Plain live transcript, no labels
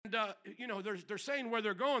they're saying where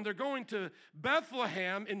they're going. They're going to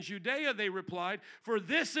Bethlehem in Judea, they replied, for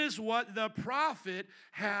this is what the prophet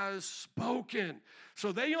has spoken.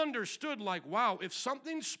 So they understood, like, wow, if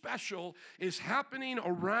something special is happening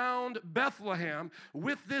around Bethlehem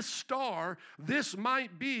with this star, this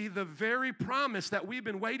might be the very promise that we've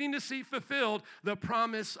been waiting to see fulfilled, the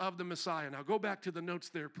promise of the Messiah. Now go back to the notes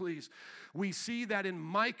there, please. We see that in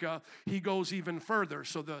Micah, he goes even further.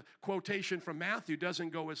 So the quotation from Matthew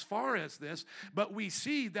doesn't go as far as this, but we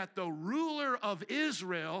see that the ruler of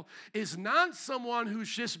Israel is not someone who's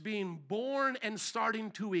just being born and starting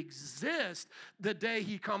to exist the day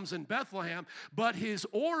he comes in Bethlehem, but his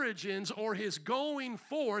origins or his going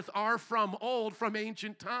forth are from old, from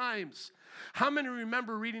ancient times. How many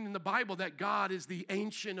remember reading in the Bible that God is the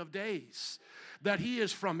Ancient of Days? That he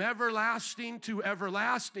is from everlasting to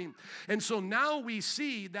everlasting. And so now we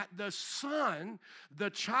see that the Son, the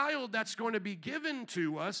child that's going to be given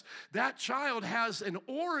to us, that child has an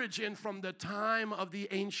origin from the time of the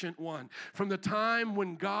Ancient One, from the time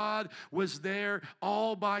when God was there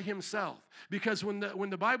all by himself. Because when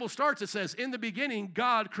the Bible starts, it says, in the beginning,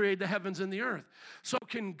 God created the heavens and the earth. So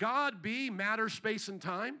can God be matter, space, and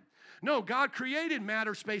time? No, God created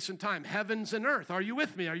matter, space, and time, heavens and earth. Are you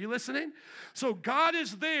with me? Are you listening? So God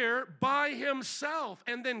is there by himself,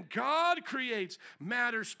 and then God creates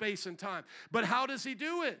matter, space, and time. But how does he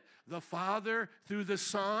do it? The Father through the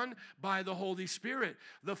Son by the Holy Spirit.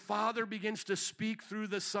 The Father begins to speak through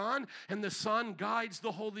the Son, and the Son guides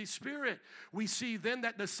the Holy Spirit. We see then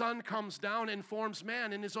that the Son comes down and forms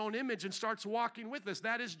man in his own image and starts walking with us.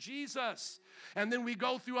 That is Jesus. And then we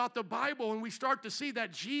go throughout the Bible and we start to see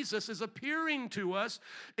that Jesus is appearing to us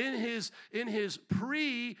in his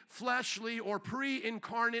pre-fleshly or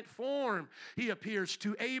pre-incarnate form. He appears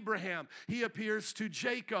to Abraham. He appears to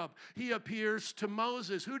Jacob. He appears to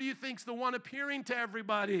Moses. Who do you think's the one appearing to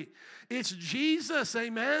everybody? It's Jesus,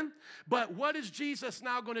 amen? But what is Jesus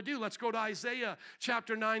now going to do? Let's go to Isaiah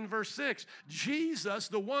chapter 9, verse 6. Jesus,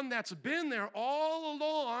 the one that's been there all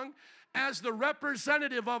along, as the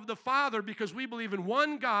representative of the Father, because we believe in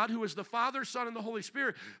one God who is the Father, Son, and the Holy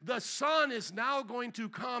Spirit, the Son is now going to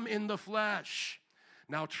come in the flesh.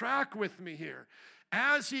 Now track with me here.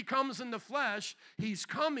 As he comes in the flesh, he's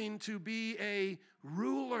coming to be a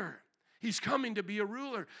ruler. He's coming to be a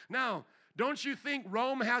ruler. Now, don't you think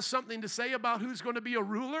Rome has something to say about who's going to be a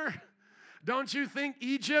ruler? Don't you think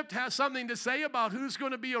Egypt has something to say about who's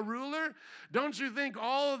going to be a ruler? Don't you think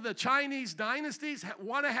all of the Chinese dynasties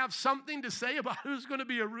want to have something to say about who's going to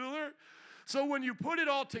be a ruler? So when you put it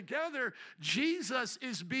all together, Jesus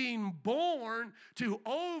is being born to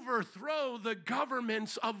overthrow the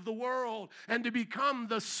governments of the world and to become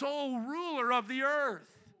the sole ruler of the earth.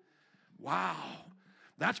 Wow,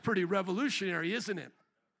 that's pretty revolutionary, isn't it?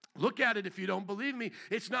 Look at it if you don't believe me.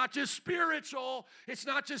 It's not just spiritual. It's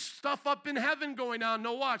not just stuff up in heaven going on.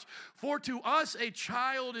 No, watch. For to us a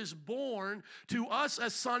child is born, to us a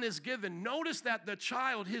son is given. Notice that the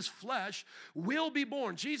child, his flesh, will be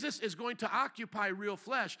born. Jesus is going to occupy real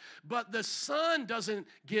flesh, but the son doesn't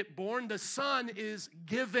get born. The son is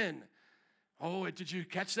given. Oh, did you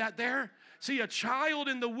catch that there? See, a child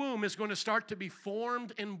in the womb is going to start to be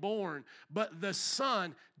formed and born, but the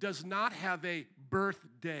son does not have a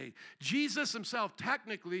birthday. Jesus himself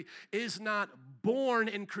technically is not born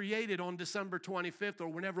and created on December 25th or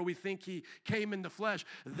whenever we think he came in the flesh.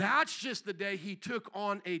 That's just the day he took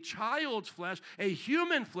on a child's flesh, a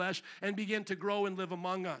human flesh, and began to grow and live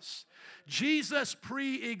among us. Jesus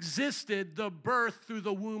pre-existed the birth through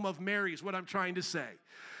the womb of Mary is what I'm trying to say.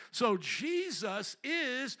 So Jesus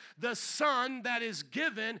is the son that is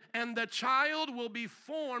given, and the child will be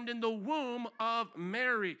formed in the womb of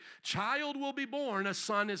Mary. Child will be born, a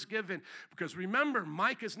son is given. Because remember,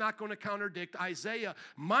 Micah is not going to contradict Isaiah.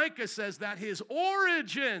 Micah says that his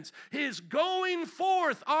origins, his going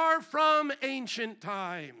forth, are from ancient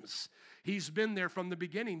times. He's been there from the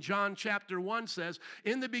beginning. John chapter 1 says,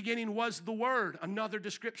 in the beginning was the Word, another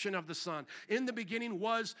description of the Son. In the beginning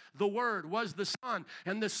was the Word, was the Son,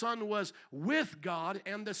 and the Son was with God,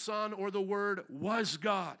 and the Son or the Word was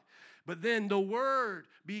God. But then the Word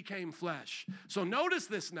became flesh. So notice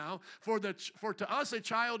this now, for to us a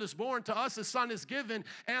child is born, to us a son is given,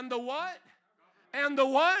 and the what? And the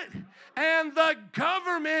what? And the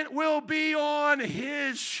government will be on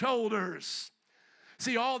his shoulders.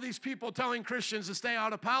 See, all these people telling Christians to stay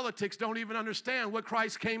out of politics don't even understand what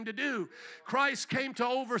Christ came to do. Christ came to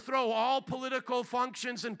overthrow all political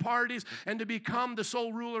functions and parties and to become the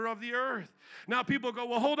sole ruler of the earth. Now people go,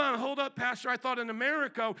 well, hold up, Pastor. I thought in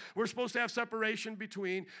America we're supposed to have separation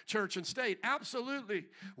between church and state. Absolutely.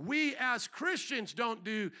 We as Christians don't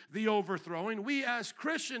do the overthrowing. We as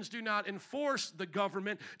Christians do not enforce the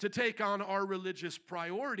government to take on our religious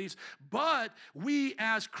priorities. But we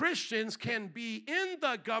as Christians can be in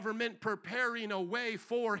the government preparing a way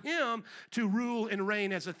for him to rule and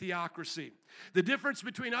reign as a theocracy. The difference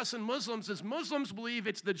between us and Muslims is Muslims believe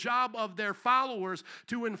it's the job of their followers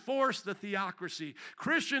to enforce the theocracy.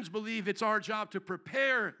 Christians believe it's our job to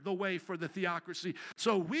prepare the way for the theocracy.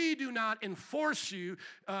 So we do not enforce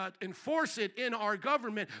it in our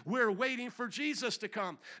government. We're waiting for Jesus to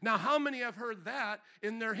come. Now, how many have heard that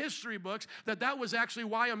in their history books, that was actually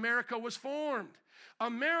why America was formed?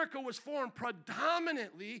 America was formed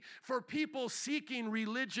predominantly for people seeking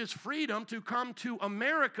religious freedom to come to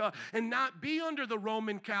America and not be under the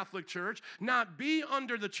Roman Catholic Church, not be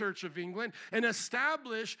under the Church of England, and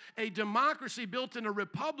establish a democracy built in a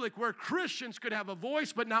republic where Christians could have a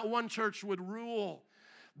voice, but not one church would rule.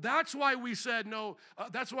 That's why we said no.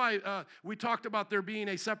 That's why we talked about there being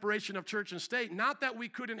a separation of church and state. Not that we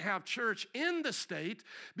couldn't have church in the state,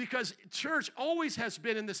 because church always has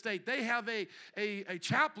been in the state. They have a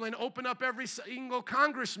chaplain open up every single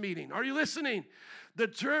Congress meeting. Are you listening? The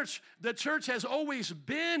church has always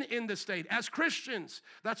been in the state as Christians.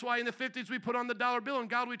 That's why in the 50s we put on the dollar bill, "In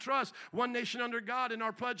God we trust," one nation under God, in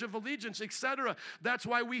our Pledge of Allegiance, etc. That's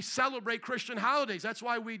why we celebrate Christian holidays. That's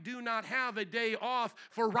why we do not have a day off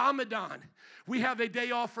for Ramadan. We have a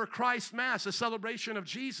day off for Christ Mass, a celebration of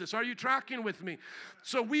Jesus. Are you tracking with me?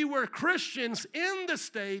 So we were Christians in the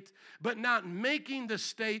state, but not making the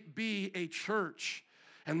state be a church.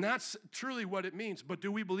 And that's truly what it means. But do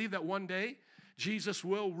we believe that one day Jesus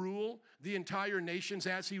will rule the entire nations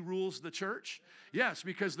as he rules the church? Yes,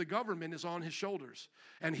 because the government is on his shoulders.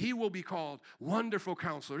 And he will be called Wonderful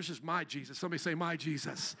Counselor. This is my Jesus. Somebody say, my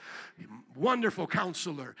Jesus. Wonderful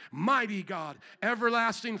Counselor, Mighty God,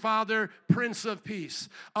 Everlasting Father, Prince of Peace.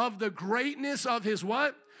 Of the greatness of his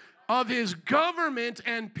what? Of his government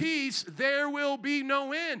and peace, there will be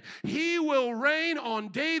no end. He will reign on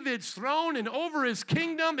David's throne and over his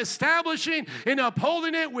kingdom, establishing and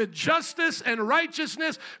upholding it with justice and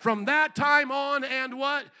righteousness from that time on, and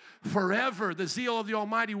what? Forever. The zeal of the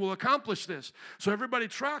Almighty will accomplish this. So everybody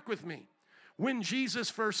track with me. When Jesus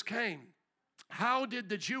first came, how did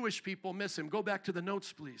the Jewish people miss him? Go back to the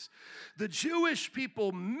notes, please. The Jewish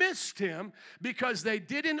people missed him because they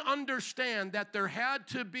didn't understand that there had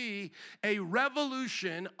to be a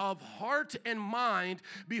revolution of heart and mind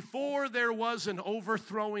before there was an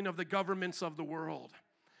overthrowing of the governments of the world.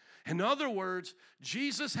 In other words,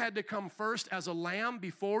 Jesus had to come first as a lamb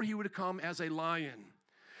before he would come as a lion.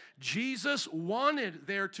 Jesus wanted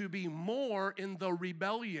there to be more in the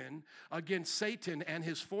rebellion against Satan and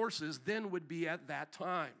his forces than would be at that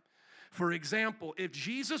time. For example, if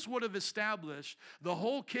Jesus would have established the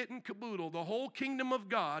whole kit and caboodle, the whole kingdom of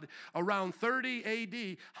God around 30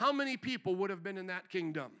 AD, how many people would have been in that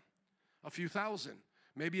kingdom? A few thousand,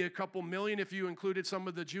 maybe a couple million if you included some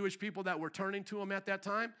of the Jewish people that were turning to him at that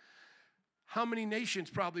time. How many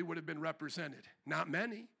nations probably would have been represented? Not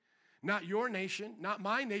many. Not your nation, not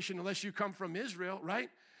my nation, unless you come from Israel, right?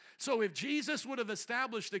 So if Jesus would have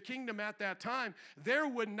established the kingdom at that time, there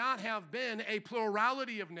would not have been a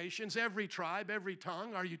plurality of nations, every tribe, every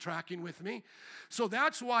tongue. Are you tracking with me? So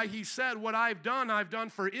that's why he said, what I've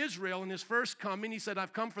done for Israel. In his first coming, he said,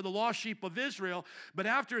 I've come for the lost sheep of Israel. But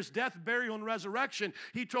after his death, burial, and resurrection,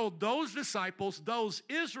 he told those disciples, those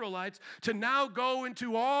Israelites, to now go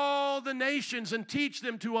into all the nations and teach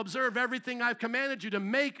them to observe everything I've commanded you, to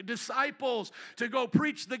make disciples, to go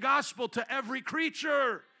preach the gospel to every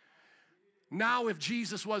creature. Now, if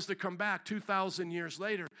Jesus was to come back 2,000 years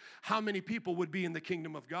later, how many people would be in the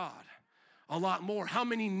kingdom of God? A lot more. How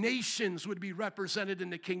many nations would be represented in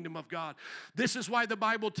the kingdom of God? This is why the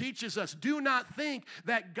Bible teaches us, do not think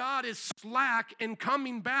that God is slack in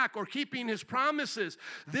coming back or keeping his promises.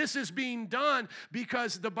 This is being done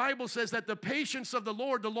because the Bible says that the patience of the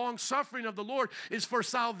Lord, the long suffering of the Lord is for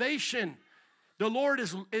salvation. The Lord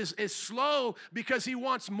is slow because he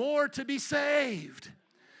wants more to be saved.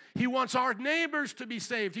 He wants our neighbors to be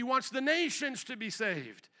saved. He wants the nations to be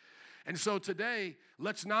saved. And so today,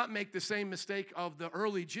 let's not make the same mistake of the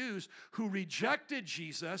early Jews who rejected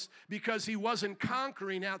Jesus because he wasn't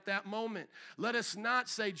conquering at that moment. Let us not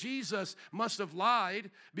say Jesus must have lied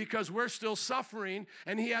because we're still suffering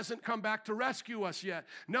and he hasn't come back to rescue us yet.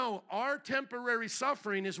 No, our temporary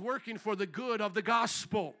suffering is working for the good of the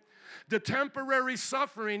gospel. The temporary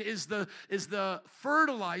suffering is the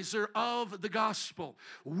fertilizer of the gospel.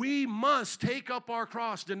 We must take up our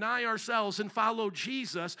cross, deny ourselves, and follow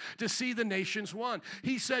Jesus to see the nations won.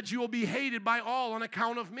 He said, you will be hated by all on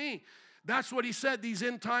account of me. That's what he said these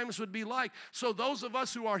end times would be like. So those of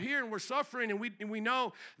us who are here and we're suffering and we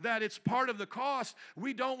know that it's part of the cost,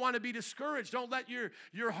 we don't want to be discouraged. Don't let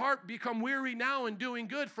your heart become weary now in doing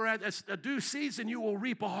good, for at a due season you will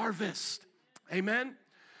reap a harvest. Amen?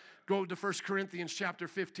 Go to 1 Corinthians chapter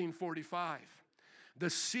 15, 45. The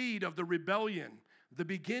seed of the rebellion, the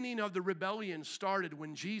beginning of the rebellion started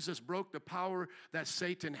when Jesus broke the power that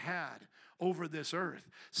Satan had over this earth.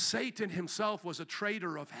 Satan himself was a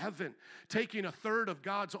traitor of heaven, taking a third of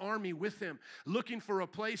God's army with him, looking for a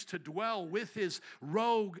place to dwell with his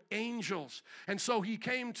rogue angels. And so he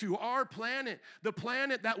came to our planet, the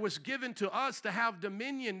planet that was given to us to have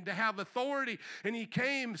dominion, to have authority. And he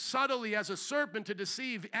came subtly as a serpent to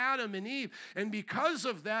deceive Adam and Eve. And because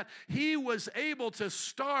of that, he was able to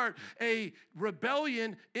start a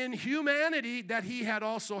rebellion in humanity that he had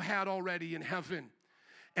also had already in heaven.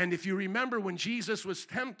 And if you remember when Jesus was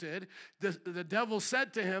tempted, the devil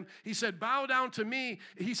said to him, he said, bow down to me.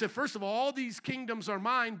 He said, first of all these kingdoms are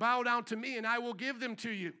mine, bow down to me and I will give them to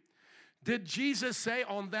you. Did Jesus say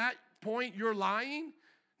on that point, you're lying?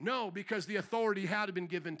 No, because the authority had been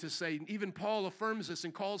given to Satan. Even Paul affirms this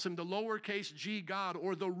and calls him the lowercase g God,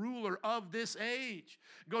 or the ruler of this age.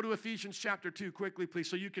 Go to Ephesians chapter 2 quickly, please,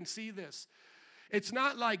 so you can see this. It's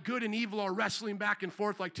not like good and evil are wrestling back and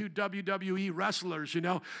forth like two WWE wrestlers,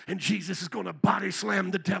 and Jesus is going to body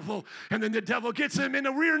slam the devil, and then the devil gets him in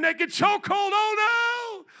a rear naked chokehold.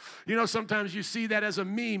 Oh, no! Sometimes you see that as a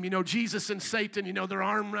meme, Jesus and Satan, they're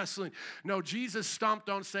arm wrestling. No, Jesus stomped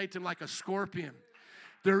on Satan like a scorpion.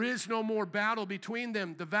 There is no more battle between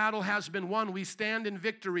them. The battle has been won. We stand in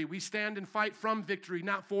victory. We stand and fight from victory,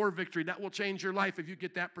 not for victory. That will change your life if you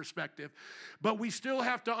get that perspective. But we still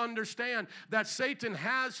have to understand that Satan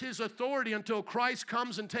has his authority until Christ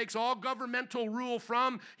comes and takes all governmental rule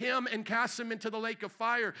from him and casts him into the lake of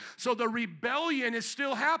fire. So the rebellion is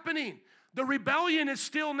still happening. The rebellion is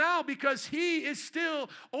still now because he is still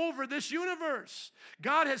over this universe.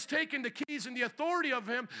 God has taken the keys and the authority of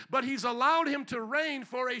him, but he's allowed him to reign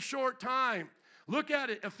for a short time. Look at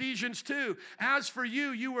it, Ephesians 2. As for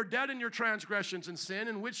you, you were dead in your transgressions and sin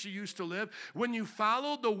in which you used to live when you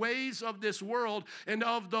followed the ways of this world and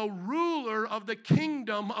of the ruler of the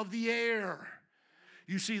kingdom of the air.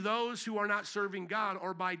 You see, those who are not serving God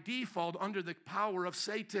are by default under the power of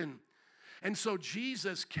Satan. And so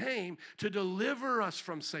Jesus came to deliver us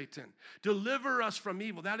from Satan, deliver us from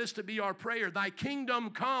evil. That is to be our prayer. Thy kingdom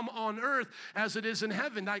come on earth as it is in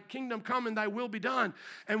heaven. Thy kingdom come and thy will be done.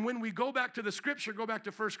 And when we go back to the scripture, go back to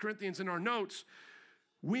 1 Corinthians in our notes,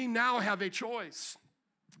 we now have a choice.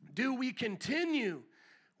 Do we continue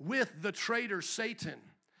with the traitor Satan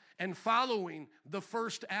and following the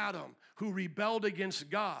first Adam who rebelled against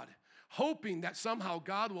God, hoping that somehow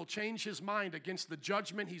God will change his mind against the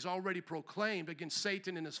judgment he's already proclaimed against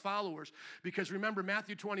Satan and his followers? Because remember,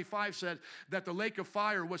 Matthew 25 said that the lake of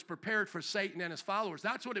fire was prepared for Satan and his followers.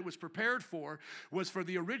 That's what it was prepared for, was for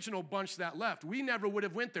the original bunch that left. We never would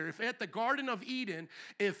have went there. If at the Garden of Eden,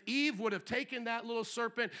 if Eve would have taken that little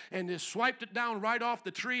serpent and just swiped it down right off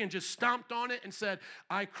the tree and just stomped on it and said,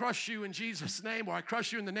 I crush you in Jesus' name, or I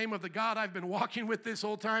crush you in the name of the God I've been walking with this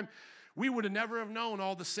whole time, we would have never have known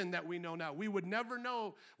all the sin that we know now. We would never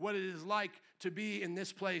know what it is like to be in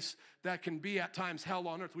this place that can be at times hell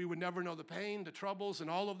on earth. We would never know the pain, the troubles, and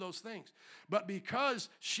all of those things. But because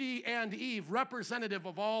she and Eve, representative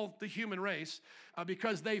of all the human race,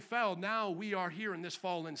 because they fell, now we are here in this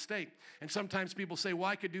fallen state. And sometimes people say, well,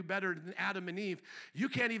 I could do better than Adam and Eve. You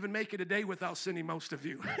can't even make it a day without sinning, most of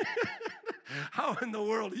you. How in the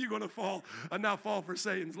world are you going to fall and not fall for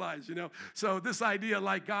Satan's lies, So this idea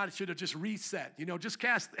like God should have just reset, just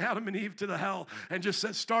cast Adam and Eve to the hell and just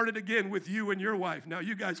said, start it again with you and your wife. Now,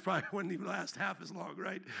 you guys probably wouldn't even last half as long,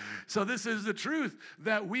 right? So this is the truth,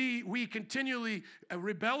 that we continually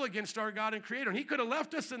rebel against our God and Creator. And he could have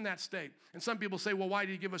left us in that state. And some people say, well, why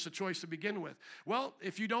did he give us a choice to begin with? Well,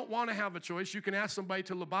 if you don't want to have a choice, you can ask somebody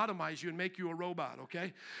to lobotomize you and make you a robot,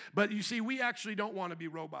 okay? But you see, we actually don't want to be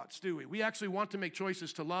robots, do we? We actually actually want to make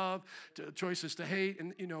choices to love, choices to hate,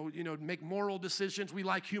 and make moral decisions. We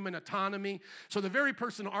like human autonomy. So the very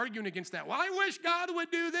person arguing against that, well, I wish God would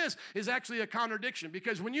do this, is actually a contradiction.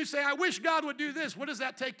 Because when you say, I wish God would do this, what does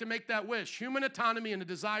that take to make that wish? Human autonomy and a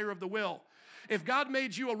desire of the will. If God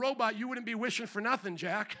made you a robot, you wouldn't be wishing for nothing,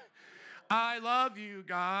 Jack. I love you,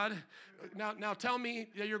 God. Now tell me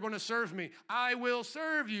that you're going to serve me. I will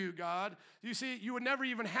serve you, God. You see, you would never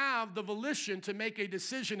even have the volition to make a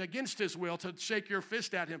decision against his will, to shake your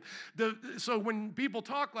fist at him. So when people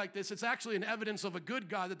talk like this, it's actually an evidence of a good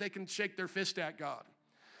God that they can shake their fist at God.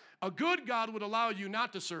 A good God would allow you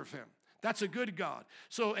not to serve him. That's a good God.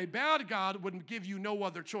 So a bad God would give you no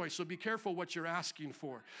other choice. So be careful what you're asking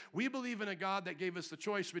for. We believe in a God that gave us the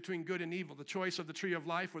choice between good and evil, the choice of the tree of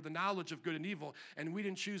life or the knowledge of good and evil. And we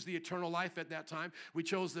didn't choose the eternal life at that time. We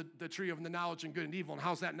chose the tree of the knowledge of good and evil. And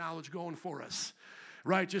how's that knowledge going for us?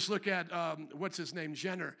 Right, just look at, what's his name,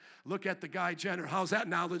 Jenner. Look at the guy Jenner. How's that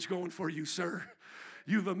knowledge going for you, sir?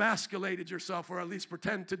 You've emasculated yourself, or at least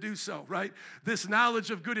pretend to do so, right? This knowledge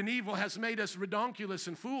of good and evil has made us redonkulous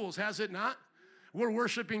and fools, has it not? We're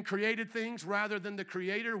worshiping created things rather than the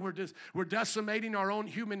Creator. We're decimating our own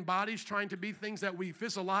human bodies, trying to be things that we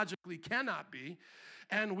physiologically cannot be.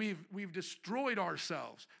 And we've destroyed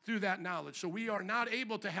ourselves through that knowledge. So we are not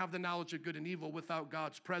able to have the knowledge of good and evil without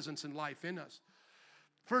God's presence and life in us.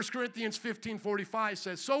 1 Corinthians 15:45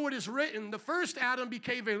 says, so it is written, the first Adam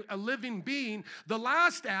became a living being. The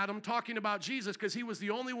last Adam, talking about Jesus, because he was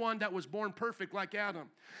the only one that was born perfect like Adam.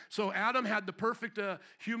 So Adam had the perfect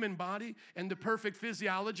human body and the perfect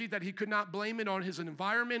physiology that he could not blame it on his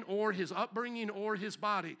environment or his upbringing or his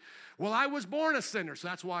body. Well, I was born a sinner, so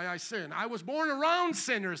that's why I sin. I was born around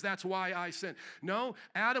sinners, that's why I sin. No,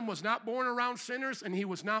 Adam was not born around sinners, and he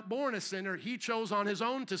was not born a sinner. He chose on his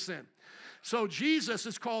own to sin. So Jesus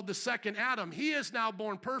is called the second Adam. He is now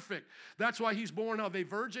born perfect. That's why he's born of a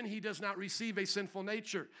virgin. He does not receive a sinful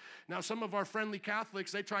nature. Now, some of our friendly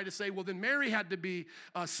Catholics, they try to say, well, then Mary had to be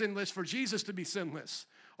sinless for Jesus to be sinless.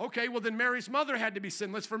 Okay, well, then Mary's mother had to be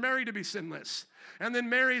sinless for Mary to be sinless. And then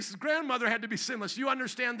Mary's grandmother had to be sinless. You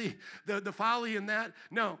understand the folly in that?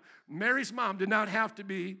 No, Mary's mom did not have to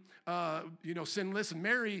be sinless, and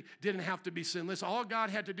Mary didn't have to be sinless. All God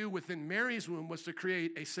had to do within Mary's womb was to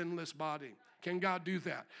create a sinless body. Can God do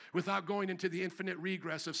that without going into the infinite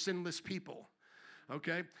regress of sinless people?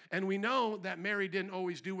 Okay, and we know that Mary didn't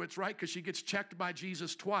always do what's right because she gets checked by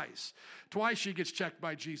Jesus twice. Twice she gets checked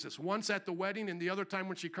by Jesus. Once at the wedding and the other time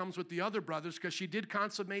when she comes with the other brothers because she did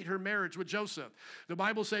consummate her marriage with Joseph. The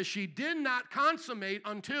Bible says she did not consummate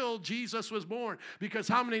until Jesus was born, because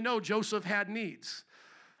how many know Joseph had needs?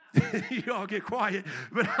 You all get quiet,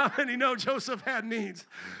 but how many know Joseph had needs?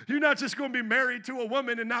 You're not just going to be married to a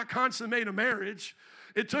woman and not consummate a marriage.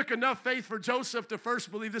 It took enough faith for Joseph to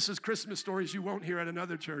first believe. This is Christmas stories you won't hear at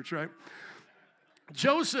another church, right?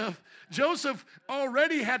 Joseph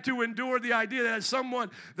already had to endure the idea that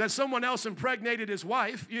someone else impregnated his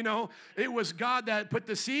wife. You know, it was God that put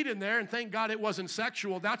the seed in there, and thank God it wasn't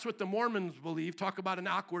sexual. That's what the Mormons believe. Talk about an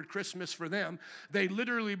awkward Christmas for them. They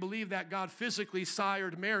literally believe that God physically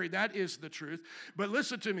sired Mary. That is the truth. But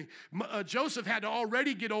listen to me. Joseph had to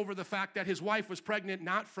already get over the fact that his wife was pregnant,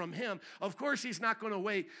 not from him. Of course, he's not going to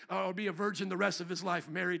wait or be a virgin the rest of his life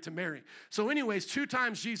married to Mary. So anyways, 2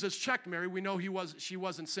 times Jesus checked Mary. We know she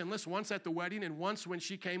wasn't sinless, once at the wedding and once when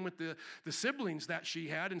she came with the siblings that she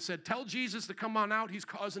had and said, tell Jesus to come on out. He's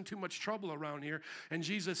causing too much trouble around here. And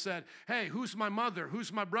Jesus said, hey, who's my mother?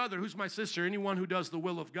 Who's my brother? Who's my sister? Anyone who does the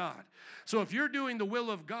will of God. So if you're doing the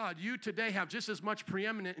will of God, you today have just as much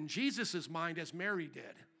preeminent in Jesus' mind as Mary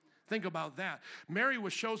did. Think about that. Mary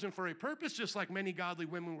was chosen for a purpose, just like many godly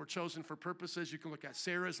women were chosen for purposes. You can look at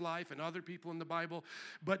Sarah's life and other people in the Bible.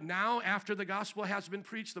 But now, after the gospel has been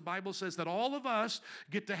preached, the Bible says that all of us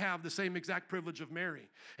get to have the same exact privilege of Mary.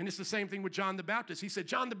 And it's the same thing with John the Baptist. He said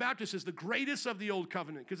John the Baptist is the greatest of the old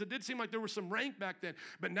covenant, because it did seem like there was some rank back then.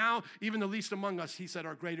 But now, even the least among us, he said,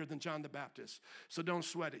 are greater than John the Baptist. So don't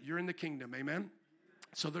sweat it. You're in the kingdom. Amen?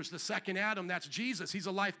 So there's the second Adam, that's Jesus. He's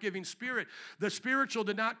a life-giving spirit. The spiritual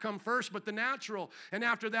did not come first, but the natural. And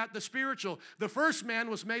after that, the spiritual. The first man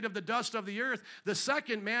was made of the dust of the earth. The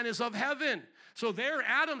second man is of heaven. So there,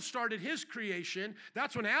 Adam started his creation.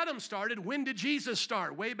 That's when Adam started. When did Jesus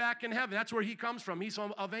start? Way back in heaven. That's where he comes from. He's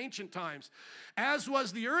of ancient times. As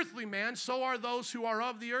was the earthly man, so are those who are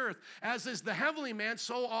of the earth. As is the heavenly man,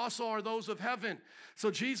 so also are those of heaven. So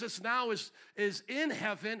Jesus now is in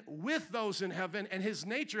heaven with those in heaven, and his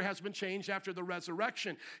Jesus' nature has been changed after the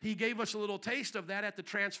resurrection. He gave us a little taste of that at the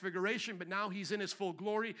transfiguration, but now he's in his full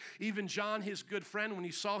glory. Even John, his good friend, when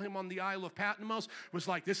he saw him on the Isle of Patmos, was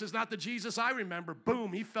like, this is not the Jesus I remember.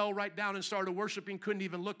 Boom, he fell right down and started worshiping, couldn't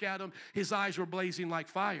even look at him. His eyes were blazing like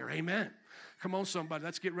fire. Amen. Come on, somebody,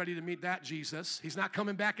 let's get ready to meet that Jesus. He's not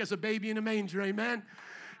coming back as a baby in a manger. Amen.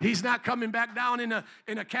 He's not coming back down in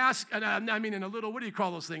a casket, in a little, what do you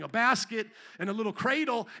call those things? A basket and a little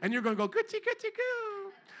cradle, and you're going to go, goody, goody,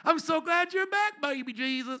 goo. I'm so glad you're back, baby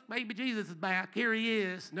Jesus. Baby Jesus is back. Here he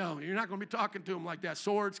is. No, you're not going to be talking to him like that.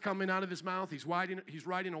 Swords coming out of his mouth. He's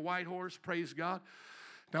riding a white horse. Praise God.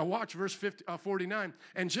 Now watch verse 49.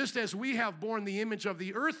 And just as we have borne the image of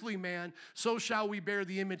the earthly man, so shall we bear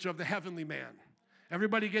the image of the heavenly man.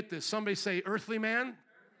 Everybody get this. Somebody say earthly man,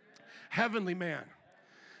 heavenly man.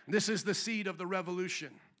 This is the seed of the revolution.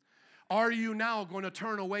 Are you now going to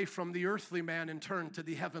turn away from the earthly man and turn to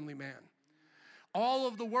the heavenly man? All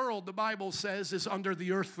of the world, the Bible says, is under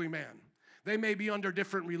the earthly man. They may be under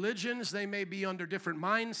different religions. They may be under different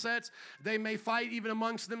mindsets. They may fight even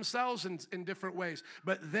amongst themselves in different ways.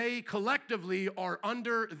 But they collectively are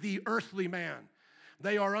under the earthly man.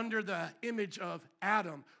 They are under the image of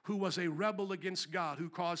Adam, who was a rebel against God, who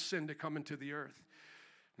caused sin to come into the earth.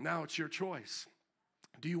 Now it's your choice.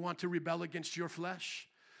 Do you want to rebel against your flesh?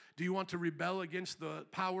 Do you want to rebel against the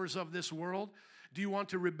powers of this world? Do you want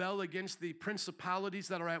to rebel against the principalities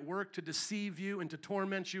that are at work to deceive you and to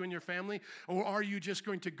torment you and your family? Or are you just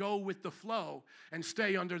going to go with the flow and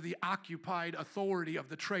stay under the occupied authority of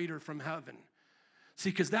the traitor from heaven?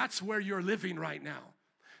 See, because that's where you're living right now.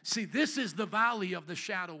 See, this is the valley of the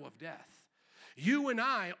shadow of death. You and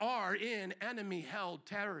I are in enemy-held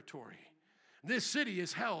territory. This city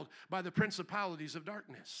is held by the principalities of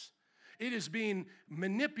darkness. It is being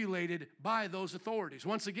manipulated by those authorities.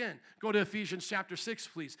 Once again, go to Ephesians chapter 6,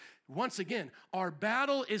 please. Once again, our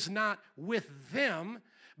battle is not with them,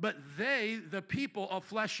 but they, the people of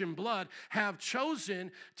flesh and blood, have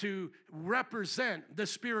chosen to represent the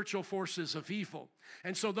spiritual forces of evil.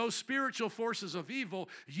 And so those spiritual forces of evil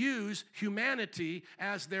use humanity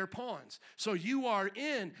as their pawns. So you are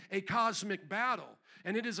in a cosmic battle.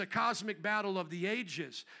 And it is a cosmic battle of the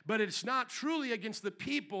ages. But it's not truly against the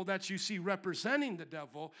people that you see representing the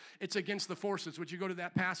devil. It's against the forces. Would you go to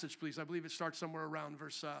that passage, please? I believe it starts somewhere around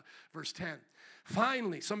verse 10.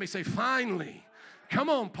 Finally, somebody say, finally. Come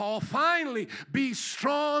on, Paul. Finally, be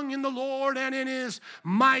strong in the Lord and in his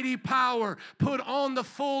mighty power. Put on the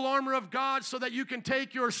full armor of God so that you can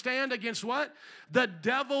take your stand against what? The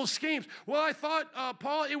devil's schemes. Well, I thought,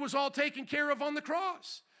 Paul, it was all taken care of on the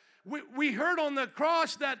cross. We heard on the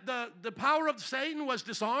cross that the power of Satan was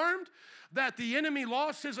disarmed, that the enemy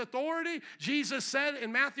lost his authority. Jesus said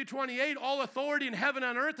in Matthew 28, all authority in heaven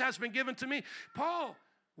and earth has been given to me. Paul,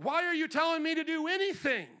 why are you telling me to do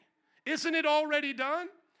anything? Isn't it already done?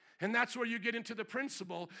 And that's where you get into the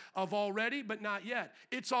principle of already, but not yet.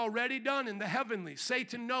 It's already done in the heavenly.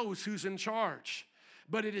 Satan knows who's in charge,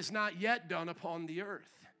 but it is not yet done upon the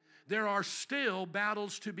earth. There are still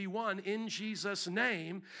battles to be won in Jesus'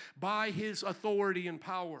 name by his authority and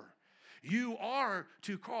power. You are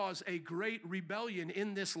to cause a great rebellion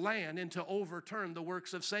in this land and to overturn the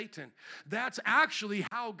works of Satan. That's actually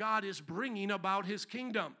how God is bringing about his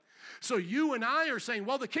kingdom. So you and I are saying,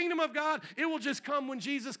 well, the kingdom of God, it will just come when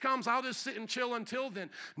Jesus comes. I'll just sit and chill until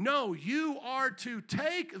then. No, you are to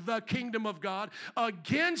take the kingdom of God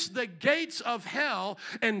against the gates of hell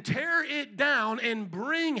and tear it down and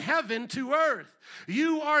bring heaven to earth.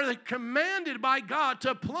 You are commanded by God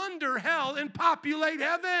to plunder hell and populate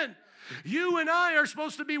heaven. You and I are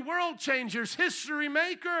supposed to be world changers, history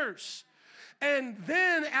makers. And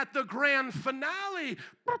then at the grand finale,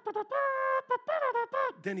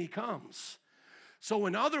 then he comes. So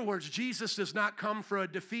in other words, Jesus does not come for a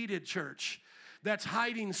defeated church that's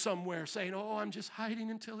hiding somewhere saying, oh, I'm just hiding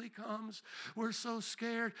until he comes. We're so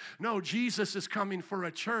scared. No, Jesus is coming for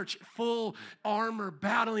a church full armor,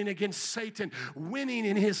 battling against Satan, winning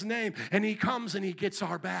in his name. And he comes and he gets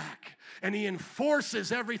our back. And he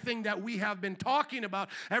enforces everything that we have been talking about,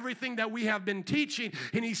 everything that we have been teaching.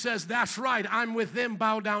 And he says, that's right, I'm with them,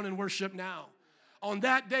 bow down and worship now. On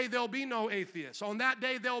that day, there'll be no atheists. On that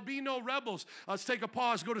day, there'll be no rebels. Let's take a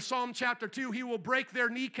pause. Go to Psalm chapter 2. He will break their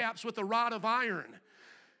kneecaps with a rod of iron.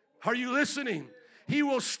 Are you listening? He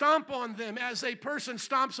will stomp on them as a person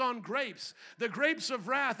stomps on grapes. The grapes of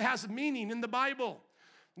wrath has meaning in the Bible.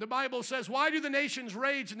 The Bible says, why do the nations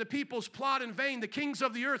rage and the peoples plot in vain? The kings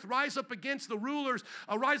of the earth rise up against the rulers,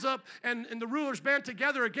 rise up and the rulers band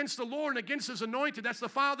together against the Lord and against his anointed. That's the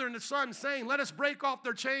Father and the Son saying, let us break off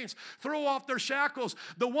their chains, throw off their shackles.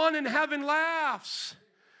 The one in heaven laughs.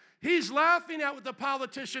 He's laughing at the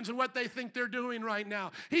politicians and what they think they're doing right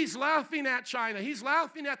now. He's laughing at China. He's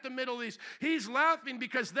laughing at the Middle East. He's laughing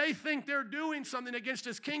because they think they're doing something against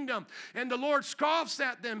his kingdom. And the Lord scoffs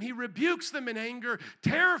at them. He rebukes them in anger,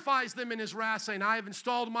 terrifies them in his wrath, saying, I have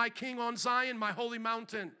installed my king on Zion, my holy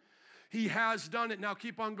mountain. He has done it. Now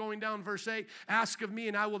keep on going down, verse 8. Ask of me,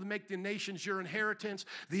 and I will make the nations your inheritance,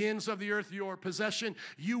 the ends of the earth your possession.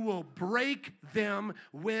 You will break them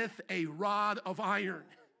with a rod of iron.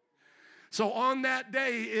 So on that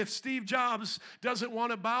day, if Steve Jobs doesn't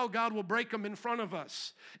want to bow, God will break them in front of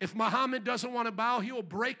us. If Muhammad doesn't want to bow, he will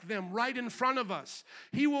break them right in front of us.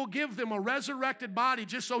 He will give them a resurrected body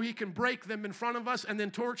just so he can break them in front of us and then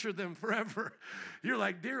torture them forever. You're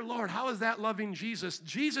like, dear Lord, how is that loving Jesus?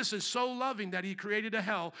 Jesus is so loving that he created a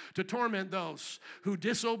hell to torment those who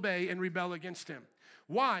disobey and rebel against him.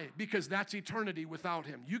 Why? Because that's eternity without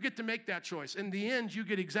him. You get to make that choice. In the end, you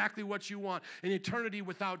get exactly what you want, an eternity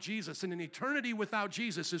without Jesus. And an eternity without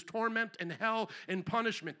Jesus is torment and hell and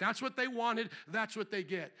punishment. That's what they wanted. That's what they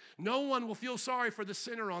get. No one will feel sorry for the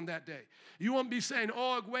sinner on that day. You won't be saying,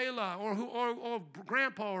 oh, abuela, or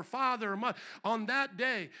grandpa, or father, or mother. On that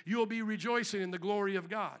day, you'll be rejoicing in the glory of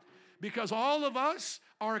God. Because all of us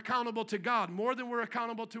are accountable to God more than we're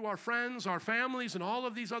accountable to our friends, our families, and all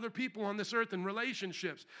of these other people on this earth in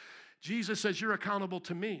relationships. Jesus says, you're accountable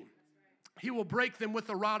to me. He will break them with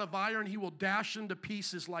a rod of iron. He will dash them to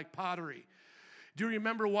pieces like pottery. Do you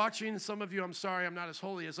remember watching, some of you, I'm sorry, I'm not as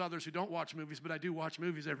holy as others who don't watch movies, but I do watch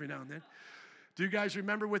movies every now and then. Do you guys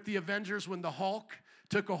remember with the Avengers when the Hulk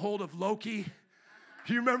took a hold of Loki?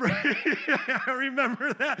 Do you remember? I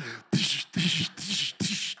remember that.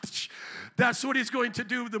 That's what he's going to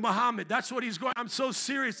do to Muhammad. That's what he's going. I'm so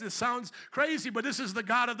serious. This sounds crazy, but this is the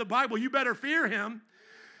God of the Bible. You better fear him.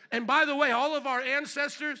 And by the way, all of our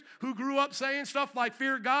ancestors who grew up saying stuff like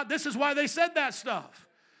fear God, this is why they said that stuff.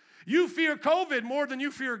 You fear COVID more than you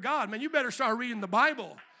fear God. Man, you better start reading the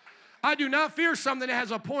Bible. I do not fear something that has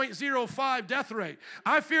a 0.05 death rate.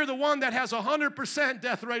 I fear the one that has 100%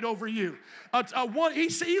 death rate over you.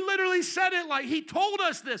 He literally said it like he told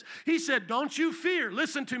us this. He said, don't you fear.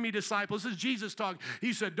 Listen to me, disciples. This is Jesus talking.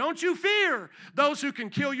 He said, don't you fear those who can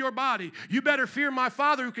kill your body. You better fear my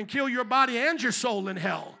Father who can kill your body and your soul in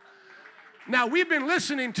hell. Now, we've been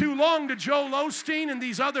listening too long to Joel Osteen and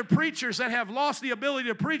these other preachers that have lost the ability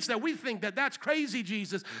to preach that we think that that's crazy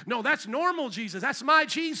Jesus. No, that's normal Jesus. That's my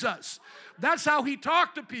Jesus. That's how he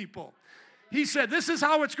talked to people. He said, this is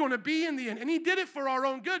how it's going to be in the end. And he did it for our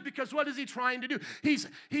own good because what is he trying to do?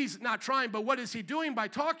 He's not trying, but what is he doing by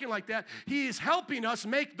talking like that? He is helping us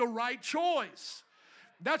make the right choice.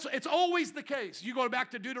 It's always the case. You go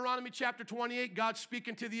back to Deuteronomy chapter 28, God's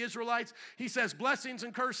speaking to the Israelites. He says blessings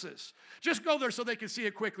and curses. Just go there so they can see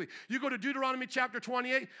it quickly. You go to Deuteronomy chapter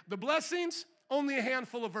 28, the blessings, only a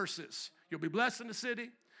handful of verses. You'll be blessed in the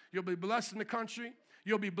city. You'll be blessed in the country.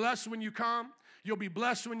 You'll be blessed when you come. You'll be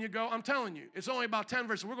blessed when you go. I'm telling you, it's only about 10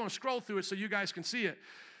 verses. We're going to scroll through it so you guys can see it.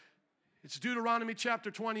 It's Deuteronomy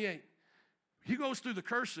chapter 28. He goes through the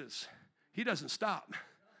curses. He doesn't stop.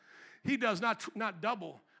 He does not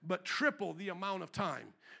double, but triple the amount of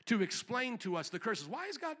time to explain to us the curses. Why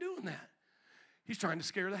is God doing that? He's trying to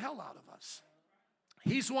scare the hell out of us.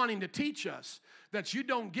 He's wanting to teach us that you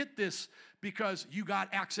don't get this because you got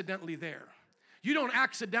accidentally there. You don't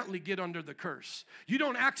accidentally get under the curse. You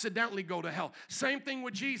don't accidentally go to hell. Same thing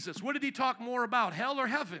with Jesus. What did he talk more about, hell or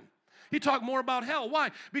heaven? He talked more about hell. Why?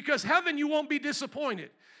 Because heaven, you won't be disappointed.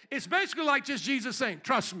 It's basically like just Jesus saying,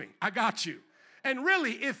 trust me, I got you. And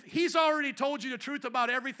really, if he's already told you the truth about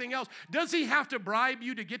everything else, does he have to bribe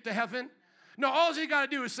you to get to heaven? No, all you got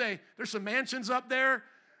to do is say, there's some mansions up there.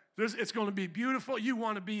 It's going to be beautiful. You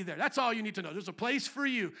want to be there. That's all you need to know. There's a place for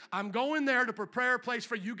you. I'm going there to prepare a place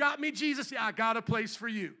for you. You got me, Jesus? Yeah, I got a place for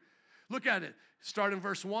you. Look at it. Start in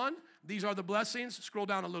verse 1. These are the blessings. Scroll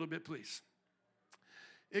down a little bit, please.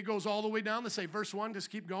 It goes all the way down to say verse 1. Just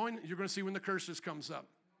keep going. You're going to see when the curses comes up.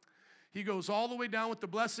 He goes all the way down with the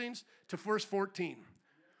blessings to verse 14.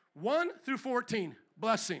 1 through 14,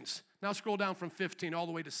 blessings. Now scroll down from 15 all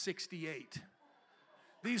the way to 68.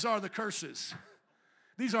 These are the curses.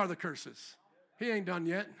 These are the curses. He ain't done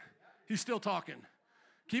yet. He's still talking.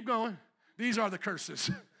 Keep going. These are the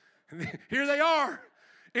curses. Here they are.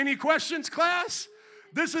 Any questions, class?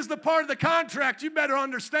 This is the part of the contract you better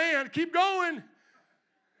understand. Keep going.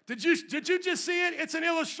 Did you just see it? It's an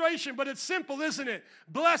illustration, but it's simple, isn't it?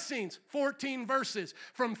 Blessings, 14 verses.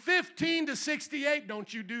 From 15 to 68,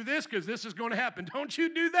 don't you do this because this is going to happen. Don't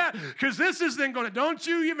you do that because this is then going to. Don't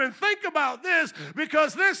you even think about this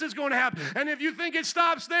because this is going to happen. And if you think it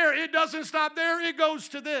stops there, it doesn't stop there. It goes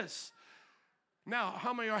to this. Now,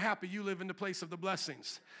 how many are happy you live in the place of the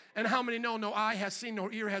blessings? And how many know no eye has seen,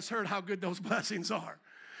 nor ear has heard how good those blessings are?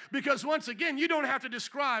 Because once again, you don't have to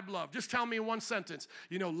describe love. Just tell me in one sentence,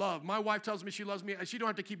 love. My wife tells me she loves me. She don't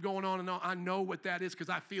have to keep going on and on. I know what that is because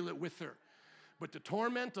I feel it with her. But the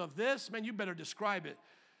torment of this, man, you better describe it.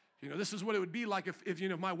 This is what it would be like if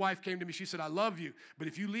my wife came to me, she said, I love you. But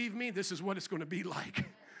if you leave me, this is what it's going to be like.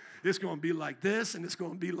 It's going to be like this, and it's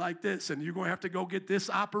going to be like this, and you're going to have to go get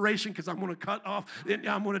this operation because I'm going to cut off, and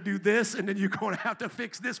I'm going to do this, and then you're going to have to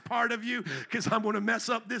fix this part of you because I'm going to mess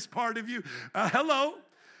up this part of you. Hello?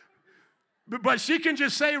 But she can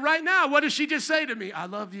just say right now, what does she just say to me? I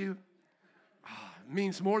love you.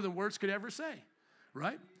 Means more than words could ever say,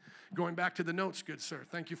 right? Going back to the notes, good sir.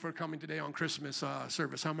 Thank you for coming today on Christmas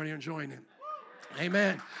service. How many are enjoying it?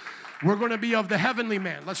 Amen. We're going to be of the heavenly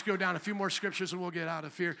man. Let's go down a few more scriptures and we'll get out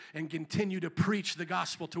of here and continue to preach the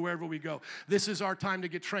gospel to wherever we go. This is our time to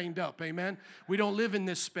get trained up. Amen. We don't live in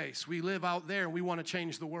this space. We live out there and we want to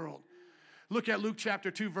change the world. Look at Luke chapter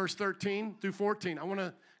 2, verse 13 through 14. I want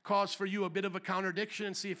to cause for you a bit of a contradiction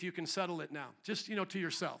and see if you can settle it now. Just, to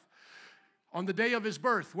yourself. On the day of his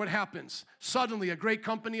birth, what happens? Suddenly, a great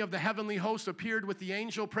company of the heavenly host appeared with the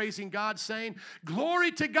angel, praising God, saying,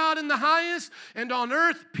 Glory to God in the highest, and on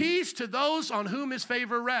earth peace to those on whom his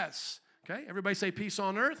favor rests. Okay, everybody say peace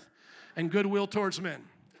on earth and goodwill towards men.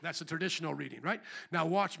 That's a traditional reading, right? Now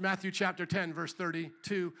watch Matthew chapter 10, verse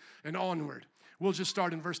 32 and onward. We'll just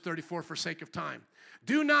start in verse 34 for sake of time.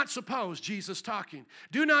 Do not suppose, Jesus talking,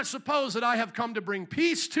 do not suppose that I have come to bring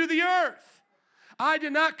peace to the earth. I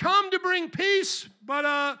did not come to bring peace, but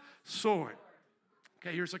a sword.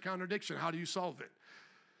 Okay, here's a contradiction. How do you solve it?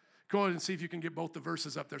 Go ahead and see if you can get both the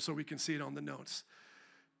verses up there so we can see it on the notes.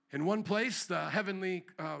 In one place, the heavenly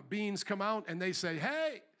beings come out and they say,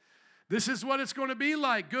 hey, this is what it's going to be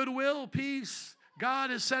like. Goodwill, peace.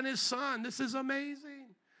 God has sent his son. This is amazing.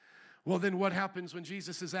 Well, then what happens when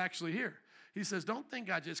Jesus is actually here? He says, don't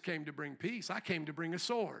think I just came to bring peace. I came to bring a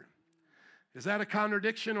sword. Is that a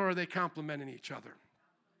contradiction or are they complementing each other?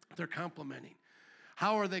 They're complementing.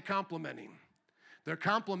 How are they complementing? They're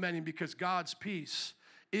complementing because God's peace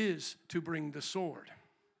is to bring the sword.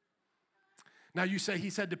 Now you say, he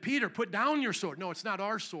said to Peter, put down your sword. No, it's not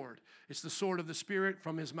our sword. It's the sword of the Spirit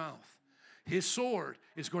from his mouth. His sword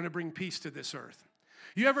is going to bring peace to this earth.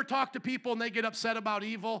 You ever talk to people and they get upset about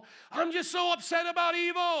evil? I'm just so upset about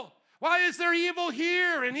evil. Why is there evil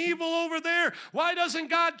here and evil over there? Why doesn't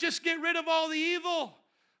God just get rid of all the evil?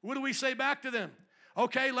 What do we say back to them?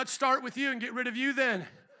 Okay, let's start with you and get rid of you then.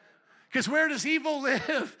 Because where does evil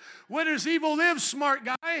live? Where does evil live, smart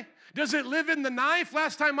guy? Does it live in the knife?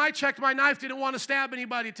 Last time I checked, my knife didn't want to stab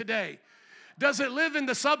anybody today. Does it live in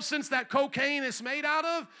the substance that cocaine is made out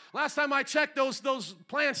of? Last time I checked, those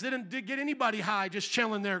plants didn't get anybody high, just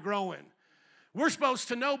chilling there growing. We're supposed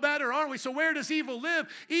to know better, aren't we? So where does evil live?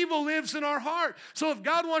 Evil lives in our heart. So if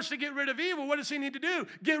God wants to get rid of evil, what does he need to do?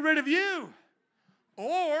 Get rid of you.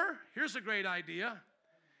 Or, here's a great idea.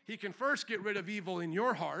 He can first get rid of evil in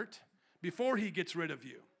your heart before he gets rid of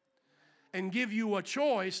you and give you a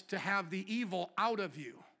choice to have the evil out of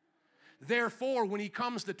you. Therefore, when he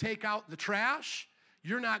comes to take out the trash,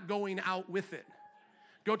 you're not going out with it.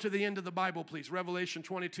 Go to the end of the Bible, please. Revelation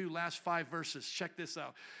 22, last 5 verses. Check this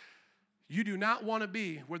out. You do not want to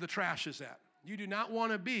be where the trash is at. You do not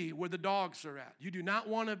want to be where the dogs are at. You do not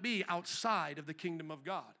want to be outside of the kingdom of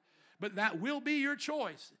God. But that will be your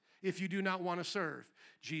choice if you do not want to serve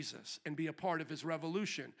Jesus and be a part of his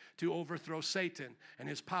revolution to overthrow Satan and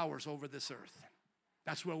his powers over this earth.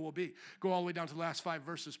 That's where we'll be. Go all the way down to the last 5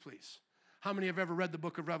 verses, please. How many have ever read the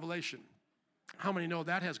book of Revelation? How many know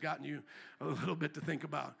that has gotten you a little bit to think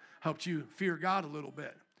about, helped you fear God a little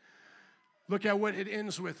bit? Look at what it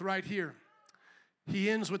ends with right here.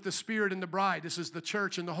 He ends with the Spirit and the bride. This is the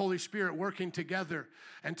church and the Holy Spirit working together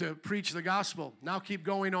and to preach the gospel. Now keep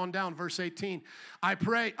going on down, verse 18. I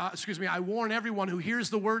warn everyone who hears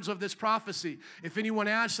the words of this prophecy. If anyone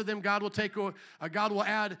adds to them, God will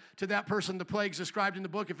add to that person the plagues described in the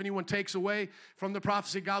book. If anyone takes away from the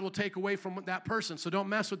prophecy, God will take away from that person. So don't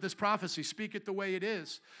mess with this prophecy. Speak it the way it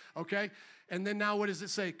is, okay? And then now what does it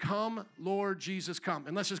say? Come, Lord Jesus, come.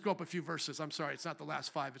 And let's just go up a few verses. I'm sorry, it's not the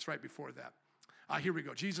last 5. It's right before that. Here we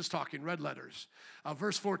go. Jesus talking, red letters.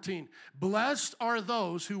 Verse 14. Blessed are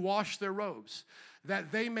those who wash their robes,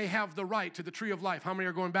 that they may have the right to the tree of life. How many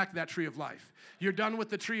are going back to that tree of life? You're done with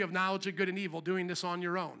the tree of knowledge of good and evil, doing this on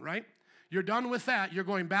your own, right? You're done with that. You're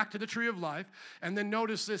going back to the tree of life. And then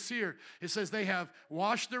notice this here. It says they have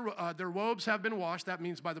washed their robes have been washed. That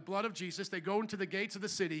means by the blood of Jesus. They go into the gates of the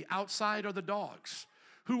city. Outside are the dogs.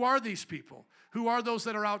 Who are these people? Who are those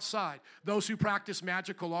that are outside? Those who practice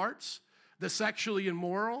magical arts, the sexually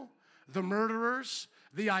immoral, the murderers,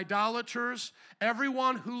 the idolaters,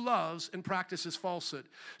 everyone who loves and practices falsehood.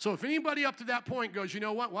 So if anybody up to that point goes, you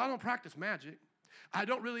know what, well, I don't practice magic. I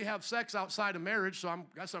don't really have sex outside of marriage, so I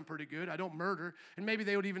guess I'm pretty good. I don't murder. And maybe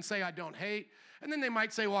they would even say I don't hate. And then they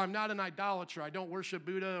might say, well, I'm not an idolater. I don't worship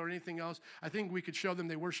Buddha or anything else. I think we could show them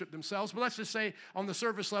they worship themselves. But let's just say on the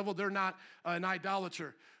surface level, they're not an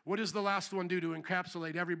idolater. What does the last one do to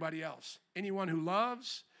encapsulate everybody else? Anyone who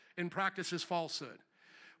loves and practices falsehood.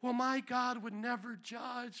 Well, my God would never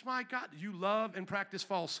judge. My God, you love and practice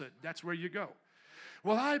falsehood. That's where you go.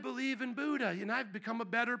 Well, I believe in Buddha, and I've become a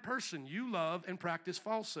better person. You love and practice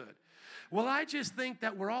falsehood. Well, I just think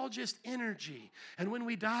that we're all just energy, and when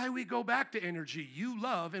we die, we go back to energy. You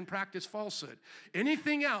love and practice falsehood.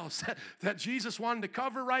 Anything else that Jesus wanted to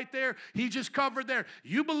cover right there, he just covered there.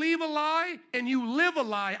 You believe a lie, and you live a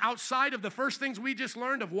lie outside of the first things we just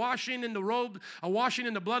learned of washing in the robe, washing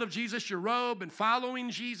in the blood of Jesus, your robe, and following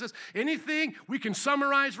Jesus. Anything, we can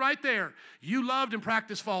summarize right there. You loved and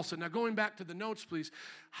practiced falsehood. Now, going back to the notes, please.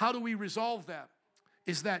 How do we resolve that?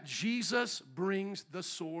 Is that Jesus brings the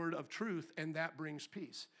sword of truth, and that brings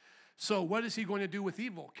peace. So what is he going to do with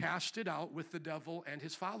evil? Cast it out with the devil and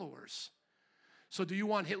his followers. So do you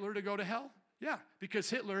want Hitler to go to hell? Yeah, because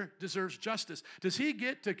Hitler deserves justice. Does he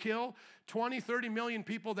get to kill 20, 30 million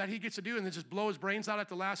people that he gets to do and then just blow his brains out at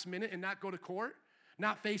the last minute and not go to court,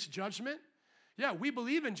 not face judgment? Yeah, we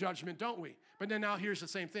believe in judgment, don't we? But then now here's the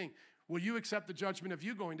same thing. Will you accept the judgment of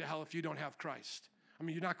you going to hell if you don't have Christ? I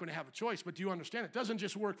mean, you're not going to have a choice, but do you understand? It doesn't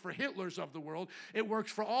just work for Hitlers of the world. It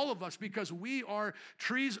works for all of us because we are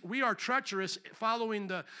treacherous following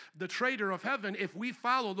the traitor of heaven if we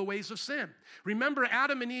follow the ways of sin. Remember,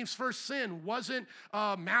 Adam and Eve's first sin wasn't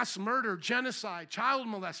mass murder, genocide, child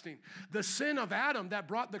molesting. The sin of Adam that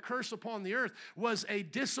brought the curse upon the earth was a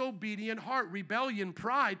disobedient heart, rebellion,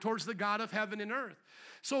 pride towards the God of heaven and earth.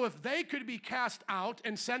 So if they could be cast out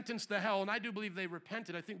and sentenced to hell, and I do believe they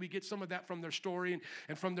repented, I think we get some of that from their story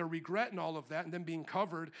and from their regret and all of that, and them being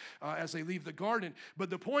covered as they leave the garden.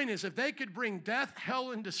 But the point is, if they could bring death,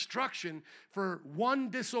 hell, and destruction for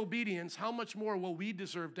one disobedience, how much more will we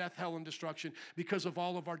deserve death, hell, and destruction because of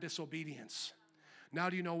all of our disobedience? Now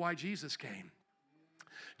do you know why Jesus came?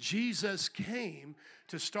 Jesus came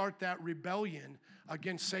to start that rebellion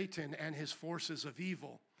against Satan and his forces of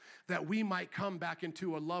evil, that we might come back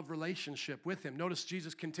into a love relationship with him. Notice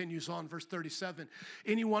Jesus continues on, verse 37.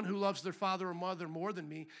 Anyone who loves their father or mother more than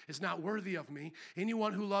me is not worthy of me.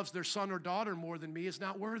 Anyone who loves their son or daughter more than me is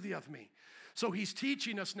not worthy of me. So he's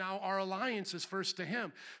teaching us now our alliance is first to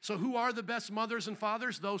him. So who are the best mothers and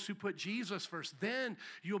fathers? Those who put Jesus first. Then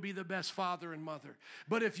you'll be the best father and mother.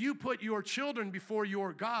 But if you put your children before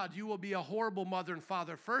your God, you will be a horrible mother and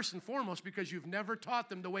father first and foremost because you've never taught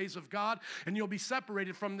them the ways of God, and you'll be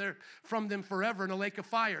separated from them forever in a lake of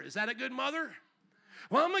fire. Is that a good mother?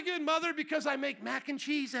 Well, I'm a good mother because I make mac and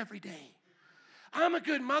cheese every day. I'm a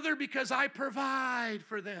good mother because I provide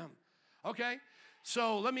for them. Okay?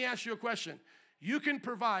 So let me ask you a question. You can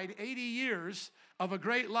provide 80 years of a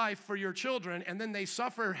great life for your children, and then they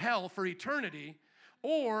suffer hell for eternity,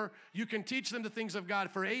 or you can teach them the things of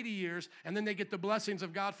God for 80 years, and then they get the blessings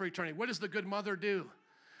of God for eternity. What does the good mother do?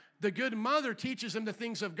 The good mother teaches them the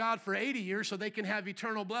things of God for 80 years so they can have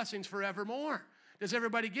eternal blessings forevermore. Does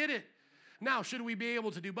everybody get it? Now, should we be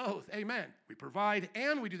able to do both? Amen. We provide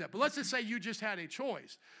and we do that. But let's just say you just had a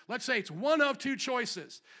choice. Let's say it's one of two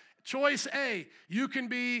choices. Choice A, you can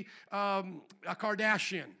be a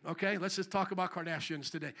Kardashian, okay? Let's just talk about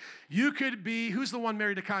Kardashians today. You could be, who's the one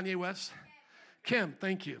married to Kanye West? Kim,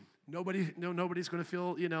 thank you. Nobody's going to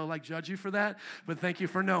feel, like judge you for that, but thank you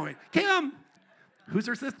for knowing. Kim, who's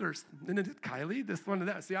her sisters? And then Kylie, this one and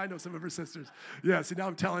that. See, I know some of her sisters. Yeah, see, now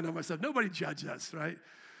I'm telling on myself, nobody judge us, right?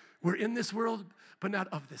 We're in this world, but not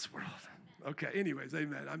of this world. Okay, anyways,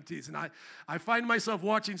 amen. I'm teasing. I find myself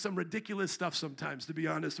watching some ridiculous stuff sometimes, to be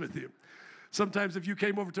honest with you. Sometimes if you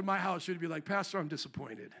came over to my house, you'd be like, Pastor, I'm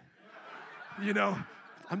disappointed.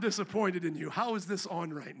 I'm disappointed in you. How is this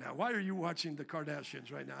on right now? Why are you watching the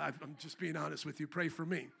Kardashians right now? I'm just being honest with you. Pray for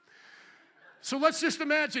me. So let's just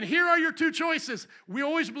imagine, here are your two choices. We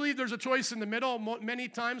always believe there's a choice in the middle many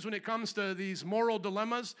times when it comes to these moral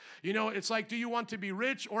dilemmas. It's like, do you want to be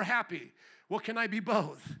rich or happy? Well, can I be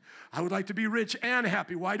both? I would like to be rich and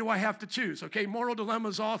happy. Why do I have to choose? Okay, moral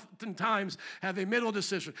dilemmas oftentimes have a middle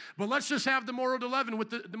decision. But let's just have the moral dilemma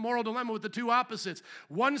with the two opposites.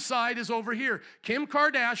 One side is over here, Kim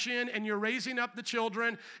Kardashian, and you're raising up the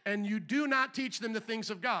children, and you do not teach them the things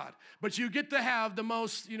of God. But you get to have the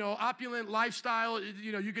most, opulent lifestyle.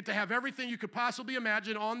 You get to have everything you could possibly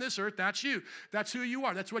imagine on this earth. That's you. That's who you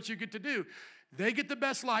are. That's what you get to do. They get the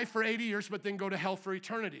best life for 80 years, but then go to hell for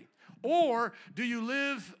eternity. Or do you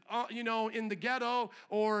live, in the ghetto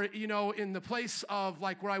or, in the place of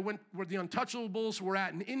like where the Untouchables were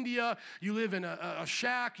at in India. You live in a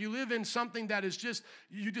shack. You live in something that is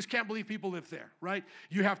you just can't believe people live there, right?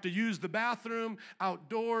 You have to use the bathroom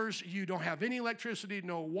outdoors. You don't have any electricity,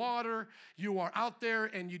 no water. You are out there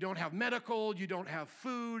and you don't have medical. You don't have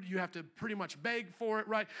food. You have to pretty much beg for it,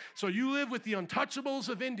 right? So you live with the Untouchables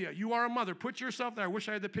of India. You are a mother. Put yourself there. I wish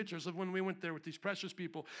I had the pictures of when we went there with these precious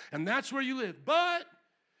people. And that's where you live. But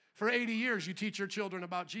for 80 years, you teach your children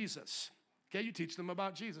about Jesus. Okay, you teach them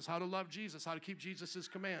about Jesus, how to love Jesus, how to keep Jesus'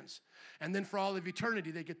 commands. And then for all of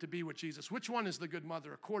eternity, they get to be with Jesus. Which one is the good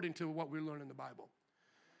mother, according to what we learn in the Bible?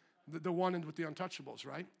 The one with the Untouchables,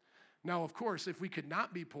 right? Now, of course, if we could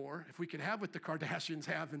not be poor, if we could have what the Kardashians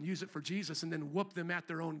have and use it for Jesus and then whoop them at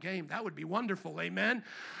their own game, that would be wonderful, amen?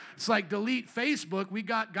 It's like delete Facebook. We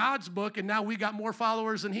got God's book, and now we got more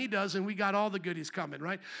followers than he does, and we got all the goodies coming,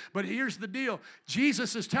 right? But here's the deal.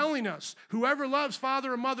 Jesus is telling us, whoever loves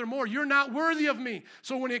father or mother more, you're not worthy of me.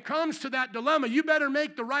 So when it comes to that dilemma, you better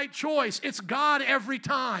make the right choice. It's God every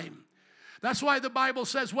time. That's why the Bible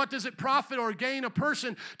says, what does it profit or gain a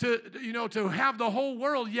person to have the whole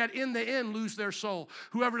world, yet in the end lose their soul?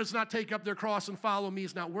 Whoever does not take up their cross and follow me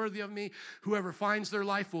is not worthy of me. Whoever finds their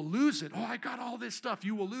life will lose it. Oh, I got all this stuff.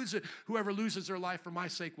 You will lose it. Whoever loses their life for my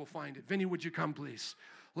sake will find it. Vinny, would you come, please?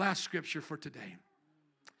 Last scripture for today.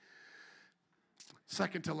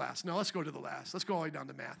 Second to last. No, let's go to the last. Let's go all the way down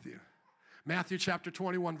to Matthew. Matthew chapter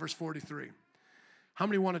 21, verse 43. How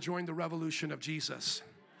many want to join the revolution of Jesus?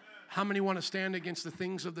 How many want to stand against the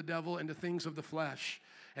things of the devil and the things of the flesh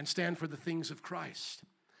and stand for the things of Christ?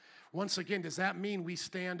 Once again, does that mean we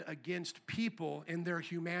stand against people in their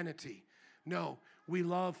humanity? No, we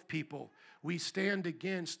love people. We stand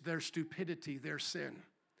against their stupidity, their sin,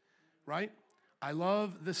 right? I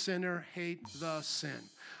love the sinner, hate the sin.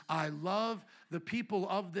 I love the people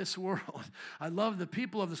of this world. I love the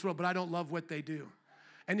people of this world, but I don't love what they do.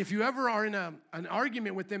 And if you ever are in an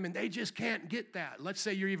argument with them and they just can't get that, let's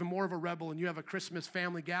say you're even more of a rebel and you have a Christmas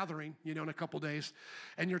family gathering, in a couple days,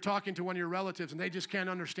 and you're talking to one of your relatives and they just can't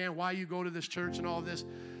understand why you go to this church and all of this,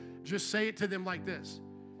 just say it to them like this.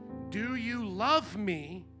 Do you love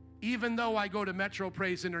me even though I go to Metro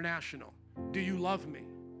Praise International? Do you love me?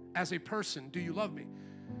 As a person, do you love me?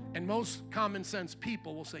 And most common sense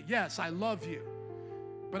people will say, yes, I love you,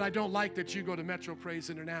 but I don't like that you go to Metro Praise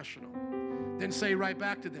International. Then say right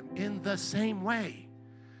back to them, in the same way,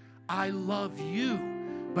 I love you,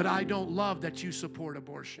 but I don't love that you support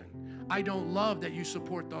abortion. I don't love that you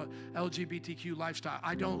support the LGBTQ lifestyle.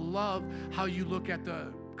 I don't love how you look at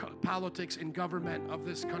the politics and government of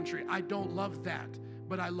this country. I don't love that,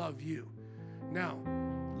 but I love you. Now,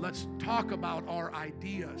 let's talk about our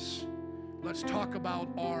ideas. Let's talk about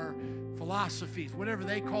our philosophies, whatever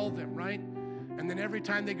they call them, right? And then every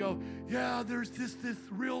time they go, yeah, there's this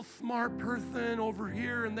real smart person over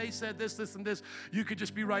here, and they said this, and this, you could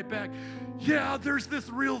just be right back. Yeah, there's this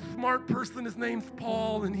real smart person, his name's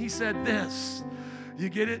Paul, and he said this. You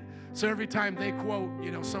get it? So every time they quote,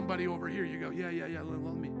 somebody over here, you go, yeah,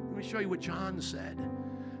 let me show you what John said.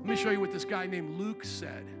 Let me show you what this guy named Luke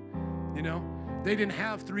said. They didn't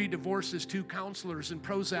have 3 divorces, 2 counselors, and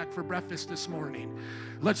Prozac for breakfast this morning.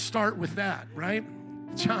 Let's start with that, right?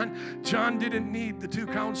 John didn't need the 2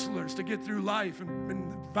 counselors to get through life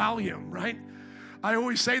and Valium, right? I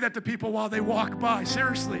always say that to people while they walk by.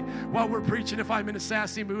 Seriously, while we're preaching, if I'm in a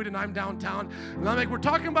sassy mood and I'm downtown, and I'm like, we're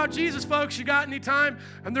talking about Jesus, folks. You got any time?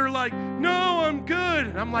 And they're like, no, I'm good.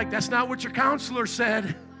 And I'm like, that's not what your counselor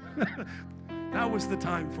said. That was the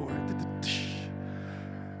time for it.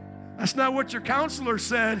 That's not what your counselor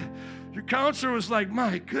said. Your counselor was like,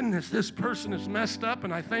 my goodness, this person is messed up,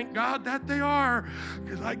 and I thank God that they are,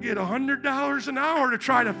 because I get $100 an hour to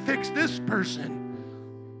try to fix this person.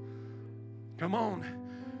 Come on.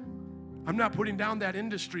 I'm not putting down that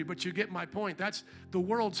industry, but you get my point. That's the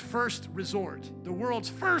world's first resort. The world's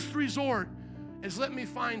first resort is let me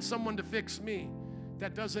find someone to fix me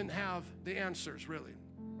that doesn't have the answers, really.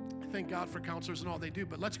 I thank God for counselors and all they do,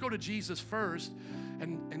 but let's go to Jesus first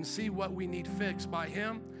and see what we need fixed by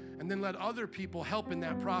him, and then let other people help in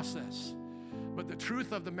that process. But the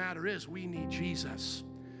truth of the matter is we need Jesus.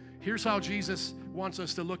 Here's how Jesus wants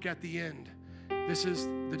us to look at the end. This is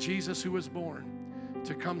the Jesus who was born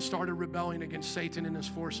to come start a rebellion against Satan and his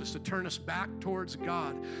forces, to turn us back towards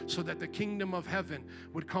God so that the kingdom of heaven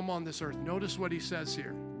would come on this earth. Notice what he says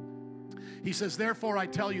here. He says, therefore I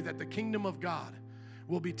tell you that the kingdom of God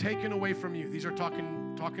will be taken away from you. These are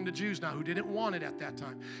talking to Jews now who didn't want it at that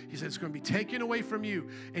time. He said it's going to be taken away from you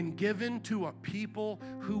and given to a people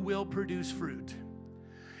who will produce fruit.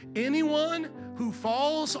 Anyone who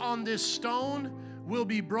falls on this stone will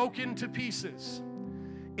be broken to pieces.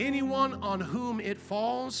 Anyone on whom it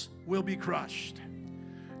falls will be crushed.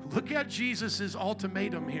 Look at Jesus'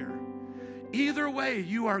 ultimatum here. Either way,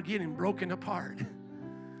 you are getting broken apart.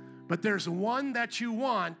 But there's one that you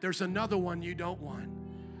want, there's another one you don't want.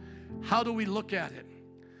 How do we look at it?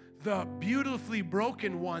 The beautifully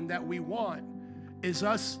broken one that we want is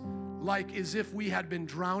us like as if we had been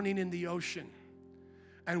drowning in the ocean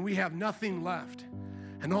and we have nothing left.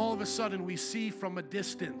 And all of a sudden we see from a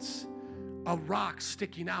distance a rock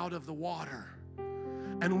sticking out of the water.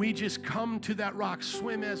 And we just come to that rock,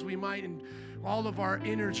 swim as we might, and all of our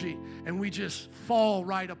energy, and we just fall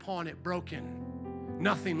right upon it, broken,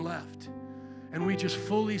 nothing left. And we just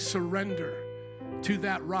fully surrender to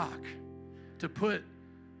that rock to put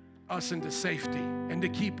us into safety and to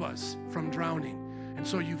keep us from drowning. And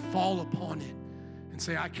so you fall upon it and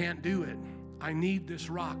say, I can't do it. I need this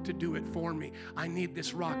rock to do it for me. I need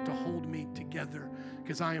this rock to hold me together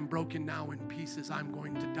because I am broken now in pieces. I'm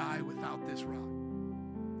going to die without this rock.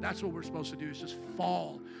 That's what we're supposed to do, is just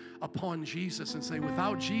fall upon Jesus and say,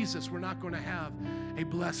 without Jesus, we're not going to have a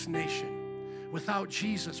blessed nation. Without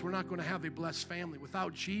Jesus, we're not going to have a blessed family.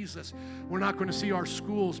 Without Jesus, we're not going to see our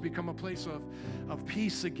schools become a place of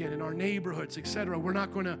peace again in our neighborhoods, etc. We're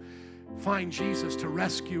not going to find Jesus to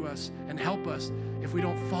rescue us and help us if we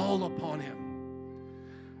don't fall upon him.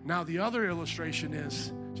 Now, the other illustration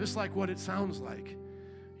is just like what it sounds like.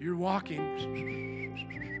 You're walking,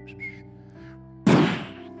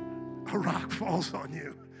 a rock falls on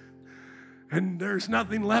you, and there's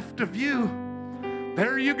nothing left of you.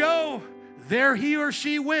 There you go. There he or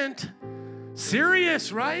she went.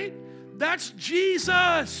 Serious, right? That's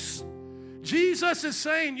Jesus. Jesus is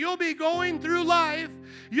saying you'll be going through life.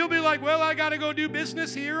 You'll be like, well, I got to go do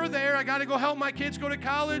business here or there. I got to go help my kids go to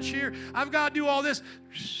college here. I've got to do all this.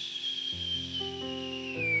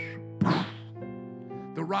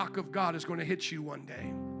 The rock of God is going to hit you one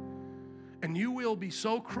day. And you will be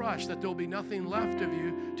so crushed that there'll be nothing left of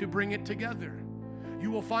you to bring it together. You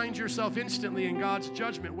will find yourself instantly in God's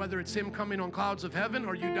judgment, whether it's him coming on clouds of heaven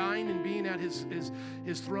or you dying and being at his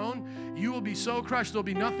throne. You will be so crushed, there'll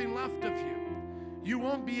be nothing left of you. You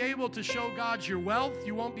won't be able to show God your wealth.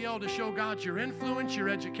 You won't be able to show God your influence, your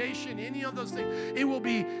education, any of those things. It will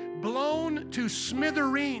be blown to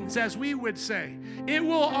smithereens, as we would say. It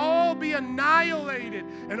will all be annihilated,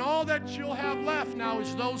 and all that you'll have left now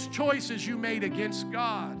is those choices you made against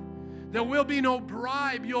God. There will be no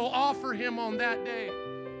bribe you'll offer him on that day.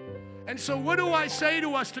 And so what do I say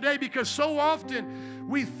to us today? Because so often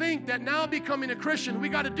we think that now becoming a Christian, we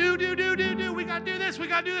got to do. We got to do this. We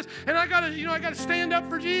got to do this. And I got to stand up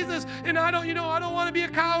for Jesus. And I don't want to be a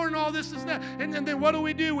coward and all this and that. And then what do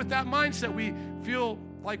we do with that mindset? We feel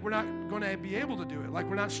like we're not going to be able to do it, like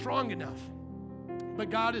we're not strong enough. But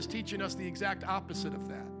God is teaching us the exact opposite of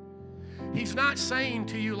that. He's not saying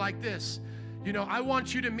to you like this, I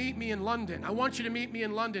want you to meet me in London. I want you to meet me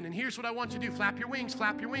in London. And here's what I want you to do. Flap your wings,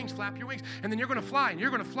 flap your wings, flap your wings. And then you're going to fly, and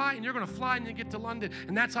you're going to fly, and you're going to fly, and you get to London.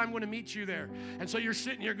 And that's how I'm going to meet you there. And so you're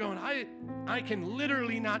sitting here going, I can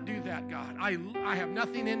literally not do that, God. I have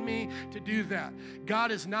nothing in me to do that.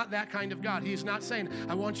 God is not that kind of God. He is not saying,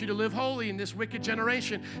 I want you to live holy in this wicked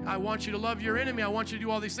generation. I want you to love your enemy. I want you to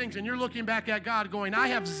do all these things. And you're looking back at God going, I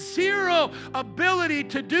have zero ability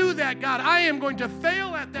to do that, God. I am going to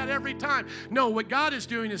fail at that every time. No, what God is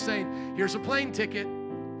doing is saying, here's a plane ticket.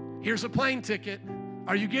 Here's a plane ticket.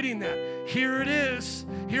 Are you getting that? Here it is.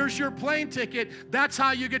 Here's your plane ticket. That's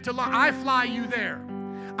how you get to London. I fly you there.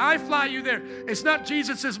 I fly you there. It's not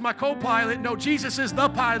Jesus is my co-pilot. No, Jesus is the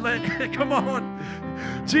pilot. Come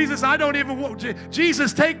on. Jesus, I don't even want,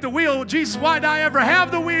 Jesus, take the wheel. Jesus, why'd I ever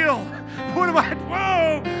have the wheel? What am I,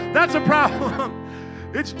 whoa, that's a problem.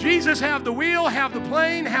 It's Jesus, have the wheel, have the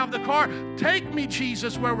plane, have the car. Take me,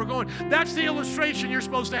 Jesus, where we're going. That's the illustration you're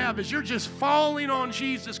supposed to have, is you're just falling on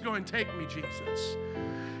Jesus going, take me, Jesus.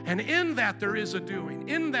 And in that there is a doing.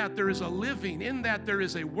 In that there is a living. In that there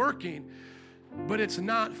is a working. But it's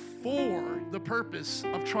not for the purpose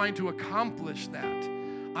of trying to accomplish that.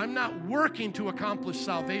 I'm not working to accomplish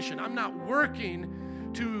salvation. I'm not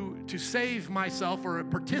working to save myself or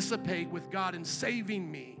participate with God in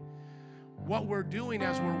saving me. What we're doing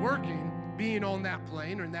as we're working, being on that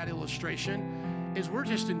plane or in that illustration, is we're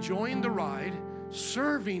just enjoying the ride,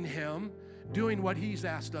 serving him, doing what he's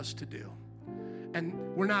asked us to do. and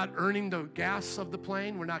we're not earning the gas of the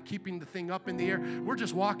plane. We're not keeping the thing up in the air. We're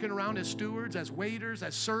just walking around as stewards, as waiters,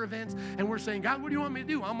 as servants, and we're saying, God, what do you want me to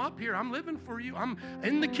do? I'm up here. I'm living for you. I'm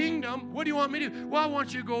in the kingdom. What do you want me to do? Well, I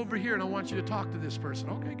want you to go over here, and I want you to talk to this person.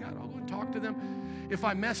 Okay, God, I'll go and talk to them. If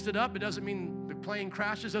I messed it up, it doesn't mean the plane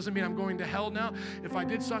crashes. Doesn't mean I'm going to hell now. If I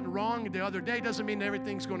did something wrong the other day, doesn't mean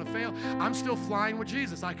everything's going to fail. I'm still flying with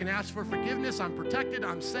Jesus. I can ask for forgiveness. I'm protected.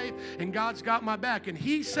 I'm safe, and God's got my back. And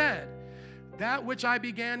he said, that which I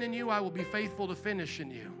began in you, I will be faithful to finish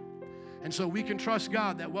in you. And so we can trust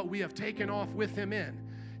God that what we have taken off with him in,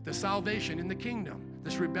 the salvation in the kingdom,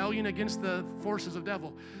 this rebellion against the forces of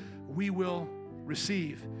devil, we will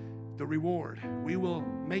receive the reward. We will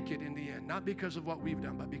make it in the end, not because of what we've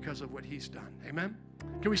done, but because of what he's done. Amen?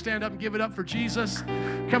 Can we stand up and give it up for Jesus?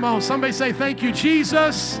 Come on, somebody say, thank you,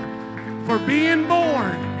 Jesus, for being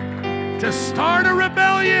born to start a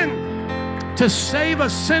rebellion, to save a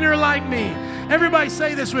sinner like me. Everybody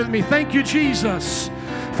say this with me. Thank you, Jesus,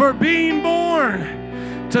 for being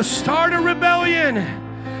born to start a rebellion,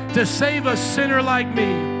 to save a sinner like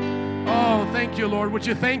me. Oh, thank you, Lord. Would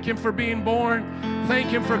you thank him for being born? Thank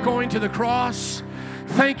him for going to the cross.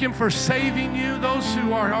 Thank him for saving you. Those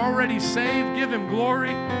who are already saved, give him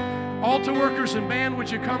glory. Altar workers and band, would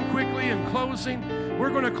you come quickly in closing? We're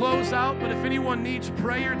going to close out, but if anyone needs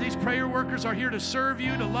prayer, these prayer workers are here to serve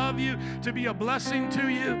you, to love you, to be a blessing to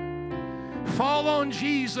you. Fall on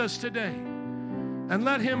Jesus today and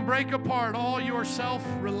let him break apart all your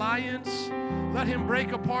self-reliance. Let him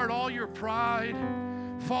break apart all your pride.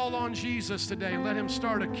 Fall on Jesus today. Let him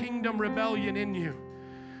start a kingdom rebellion in you,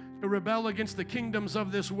 to rebel against the kingdoms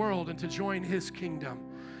of this world and to join his kingdom.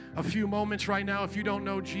 A few moments right now, if you don't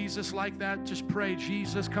know Jesus like that, just pray,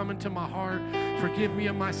 Jesus, come into my heart. Forgive me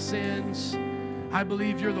of my sins. I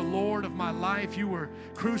believe you're the Lord of my life. You were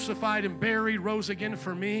crucified and buried, rose again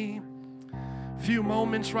for me. A few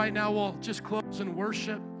moments right now, we'll just close and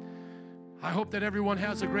worship. I hope that everyone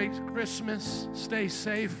has a great Christmas. Stay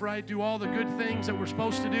safe, right? Do all the good things that we're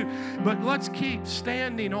supposed to do. But let's keep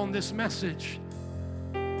standing on this message.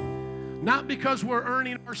 Not because we're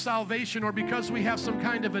earning our salvation or because we have some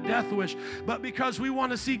kind of a death wish, but because we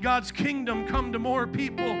want to see God's kingdom come to more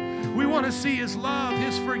people. We want to see his love,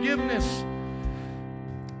 his forgiveness.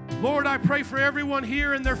 Lord, I pray for everyone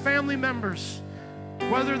here and their family members,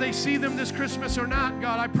 whether they see them this Christmas or not.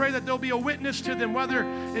 God, I pray that there'll be a witness to them, whether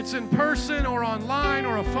it's in person or online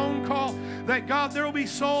or a phone call, that God, there will be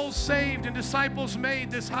souls saved and disciples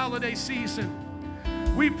made this holiday season.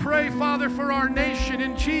 We pray, Father, for our nation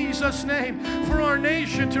in Jesus' name, for our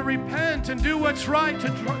nation to repent and do what's right,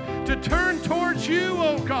 to turn towards you,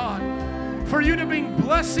 oh God, for you to bring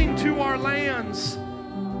blessing to our lands.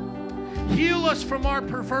 Heal us from our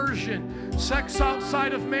perversion, sex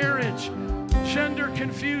outside of marriage, gender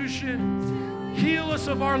confusion. Heal us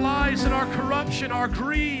of our lies and our corruption, our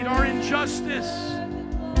greed, our injustice.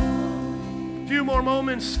 A few more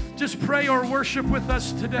moments, just pray or worship with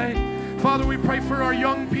us today. Father, we pray for our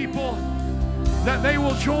young people, that they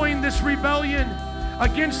will join this rebellion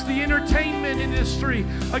against the entertainment industry,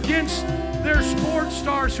 against their sports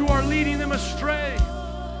stars who are leading them astray.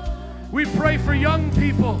 We pray for young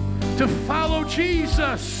people to follow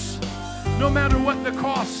Jesus no matter what the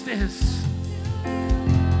cost is.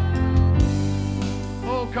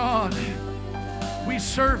 Oh God, we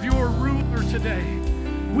serve your ruler today.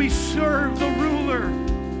 We serve the ruler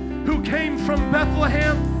who came from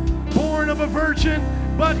Bethlehem, born of a virgin,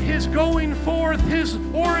 but his going forth, his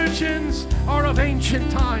origins are of ancient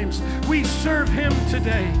times. We serve him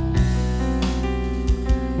today.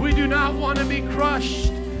 We do not want to be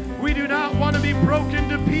crushed. We do not want to be broken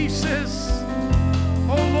to pieces.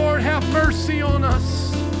 Oh Lord, have mercy on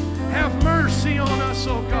us. Have mercy on us,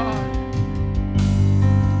 oh God.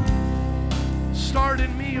 Start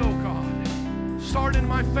in me, oh God. Start in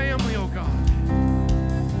my family, oh God.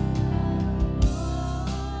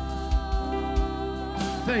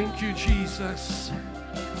 Thank you, Jesus.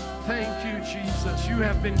 Thank you, Jesus. You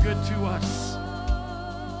have been good to us.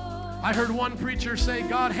 I heard one preacher say,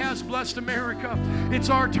 God has blessed America. It's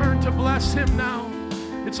our turn to bless him now.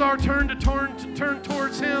 It's our turn to turn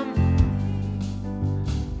towards him.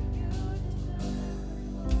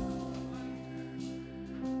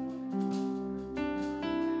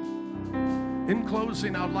 In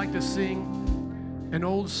closing, I would like to sing an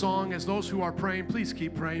old song. As those who are praying, please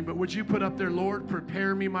keep praying. But would you put up there, Lord,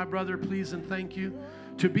 prepare me, my brother, please, and thank you,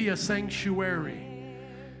 to be a sanctuary,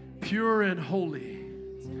 pure and holy,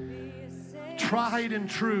 tried and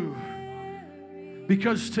true,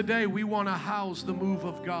 because today we want to house the move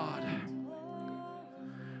of God.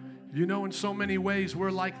 You know, in so many ways,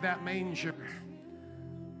 we're like that manger.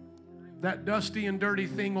 That dusty and dirty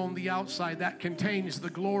thing on the outside that contains the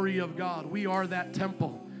glory of God. We are that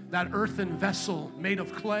temple, that earthen vessel made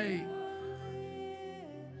of clay.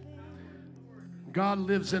 God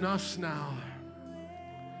lives in us now.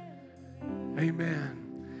 Amen.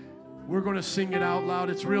 We're going to sing it out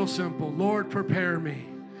loud. It's real simple. Lord, prepare me.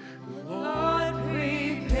 Lord,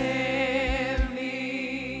 prepare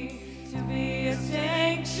me to be a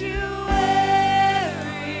sanctuary,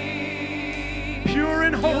 Pure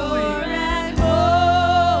and holy.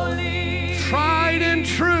 Tried and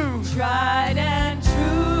true. Tried and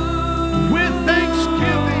true. With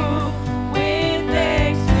thanksgiving. With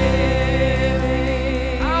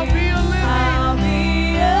thanksgiving. I'll be a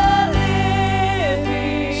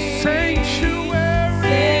living sanctuary.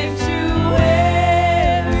 Sanctuary.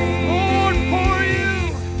 Lord, for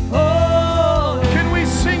you. Oh, Can we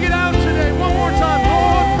sing it out today? One more time.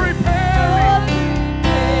 Lord, prepare me. Lord,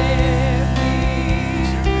 prepare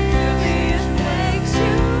me to be a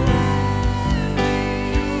sanctuary.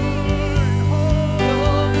 Pure and holy,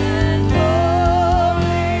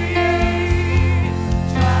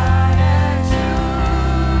 tried and true.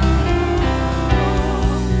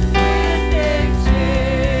 With thanksgiving,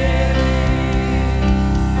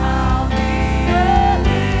 I'll be a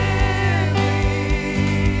living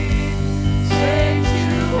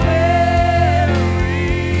sanctuary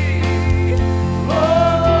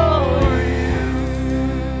for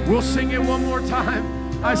you. We'll sing it one more time.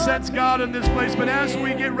 I sense God in this place, but as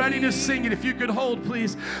we get ready to sing it, if you could hold,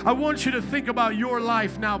 please, I want you to think about your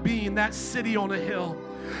life now being that city on a hill.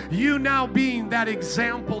 You now being that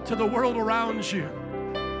example to the world around you.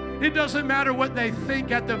 It doesn't matter what they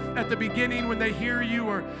think at the beginning when they hear you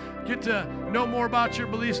or get to know more about your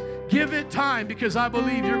beliefs. Give it time, because I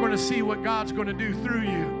believe you're going to see what God's going to do through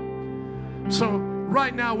you. So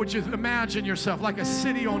right now, would you imagine yourself like a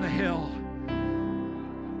city on a hill?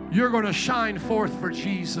 You're going to shine forth for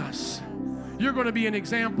Jesus. You're going to be an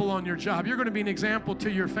example on your job. You're going to be an example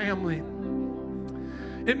to your family.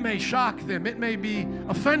 It may shock them. It may be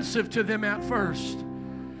offensive to them at first.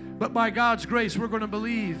 But by God's grace, we're going to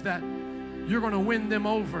believe that you're going to win them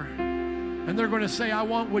over. And they're going to say, I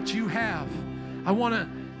want what you have. I want to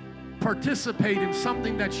participate in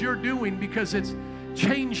something that you're doing because it's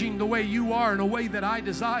changing the way you are in a way that I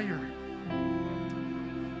desire.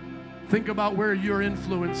 Think about where your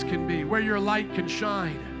influence can be, where your light can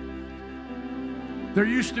shine. There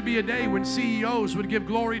used to be a day when CEOs would give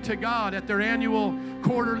glory to God at their annual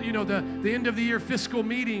quarter, the end of the year fiscal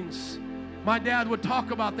meetings. My dad would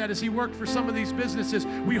talk about that as he worked for some of these businesses.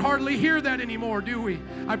 We hardly hear that anymore, do we?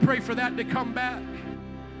 I pray for that to come back.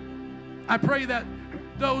 I pray that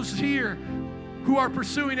those here who are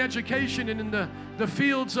pursuing education and in the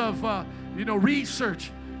fields of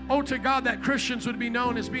research, oh, to God, that Christians would be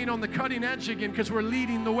known as being on the cutting edge again because we're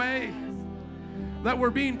leading the way. That we're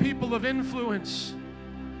being people of influence.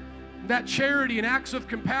 That charity and acts of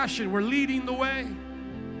compassion, we're leading the way.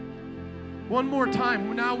 One more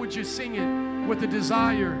time, now would you sing it with a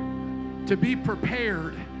desire to be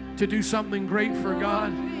prepared to do something great for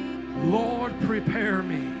God? Lord, prepare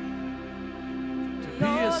me to be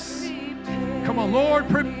come on, Lord,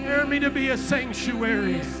 prepare me to be a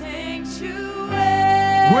sanctuary.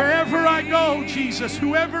 Wherever I go, Jesus,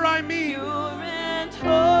 whoever I meet, pure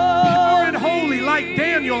and holy, like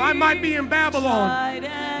Daniel. I might be in Babylon,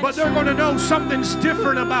 but they're going to know something's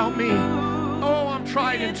different about me. Oh, I'm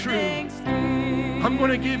tried and true. I'm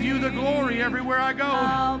going to give you the glory everywhere I go.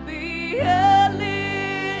 I'll be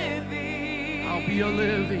a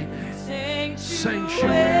living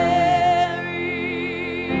sanctuary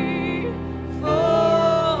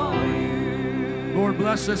for you. Lord,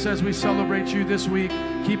 bless us as we celebrate you this week.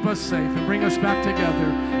 Keep us safe and bring us back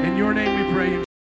together. In your name we pray.